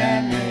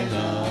 and may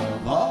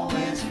love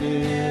always fill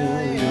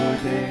your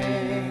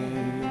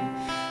day.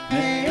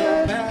 May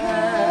your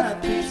path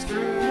be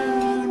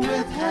strewn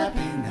with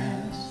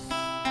happiness.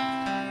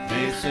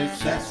 May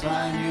success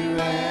find you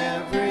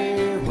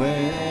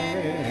everywhere.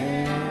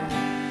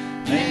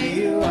 May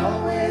you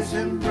always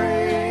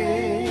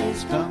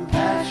embrace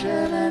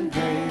compassion and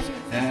grace,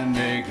 and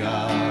may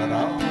God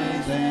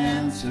always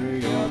answer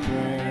your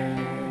prayer.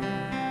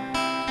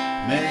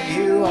 May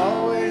you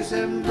always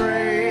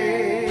embrace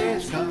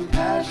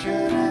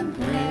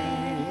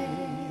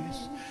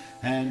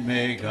and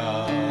may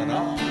God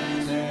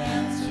always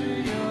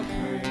answer your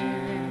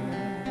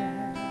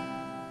prayer.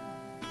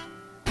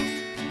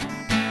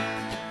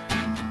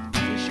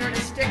 Be sure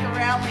to stick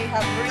around. We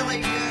have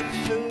really good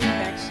food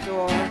next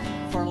door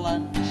for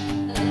lunch.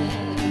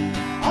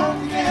 All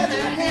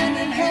together, hand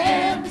in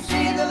hand, we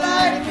see the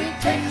light and we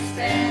take a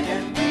stand,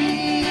 and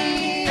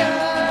we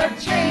are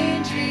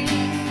changing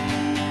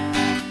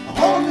a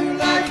whole new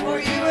life for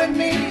you and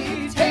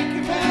me. Take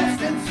your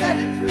past and set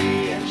it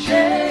free and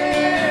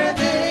share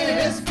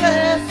this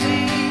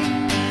blessing.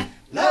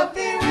 Love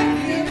be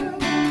with you,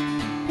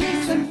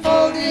 peace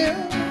enfold you,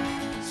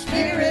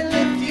 spirit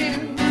lift you,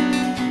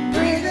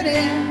 breathe it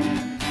in.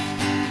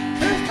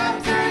 Truth come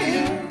through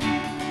you,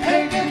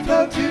 make it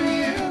flow to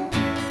you.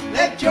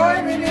 Let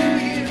joy renew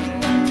you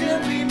until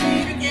we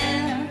meet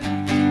again.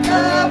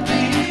 Love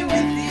be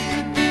with you.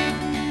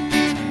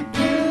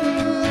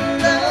 Ooh,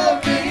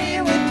 love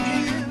be with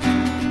you.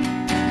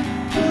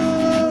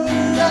 Ooh,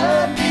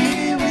 love be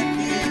with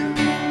you.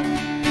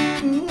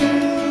 Ooh,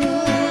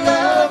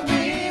 love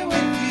be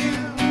with you.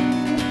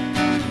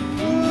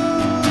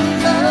 Ooh,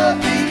 love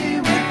be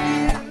with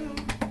you.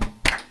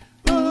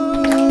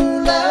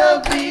 Ooh,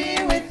 love be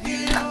with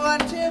you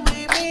until we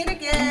meet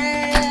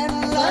again.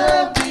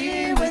 Love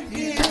be with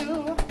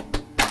you.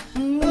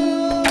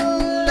 Ooh,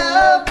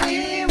 love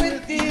be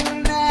with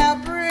you. Now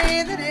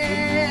breathe it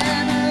in.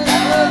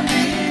 Love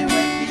be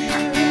with you.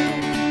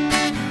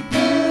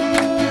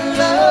 Ooh,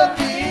 love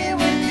be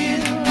with you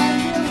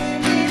until we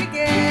meet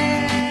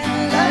again.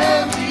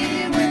 Love be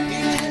with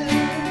you.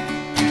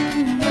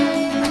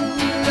 Ooh,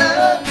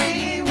 love be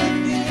with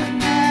you.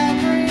 Now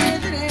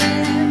breathe it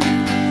in.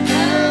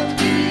 Love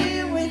be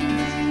with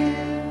you.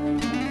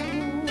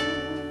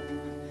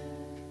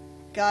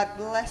 God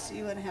bless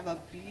you and have a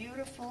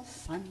beautiful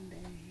Sunday.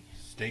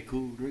 Stay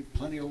cool, drink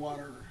plenty of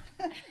water.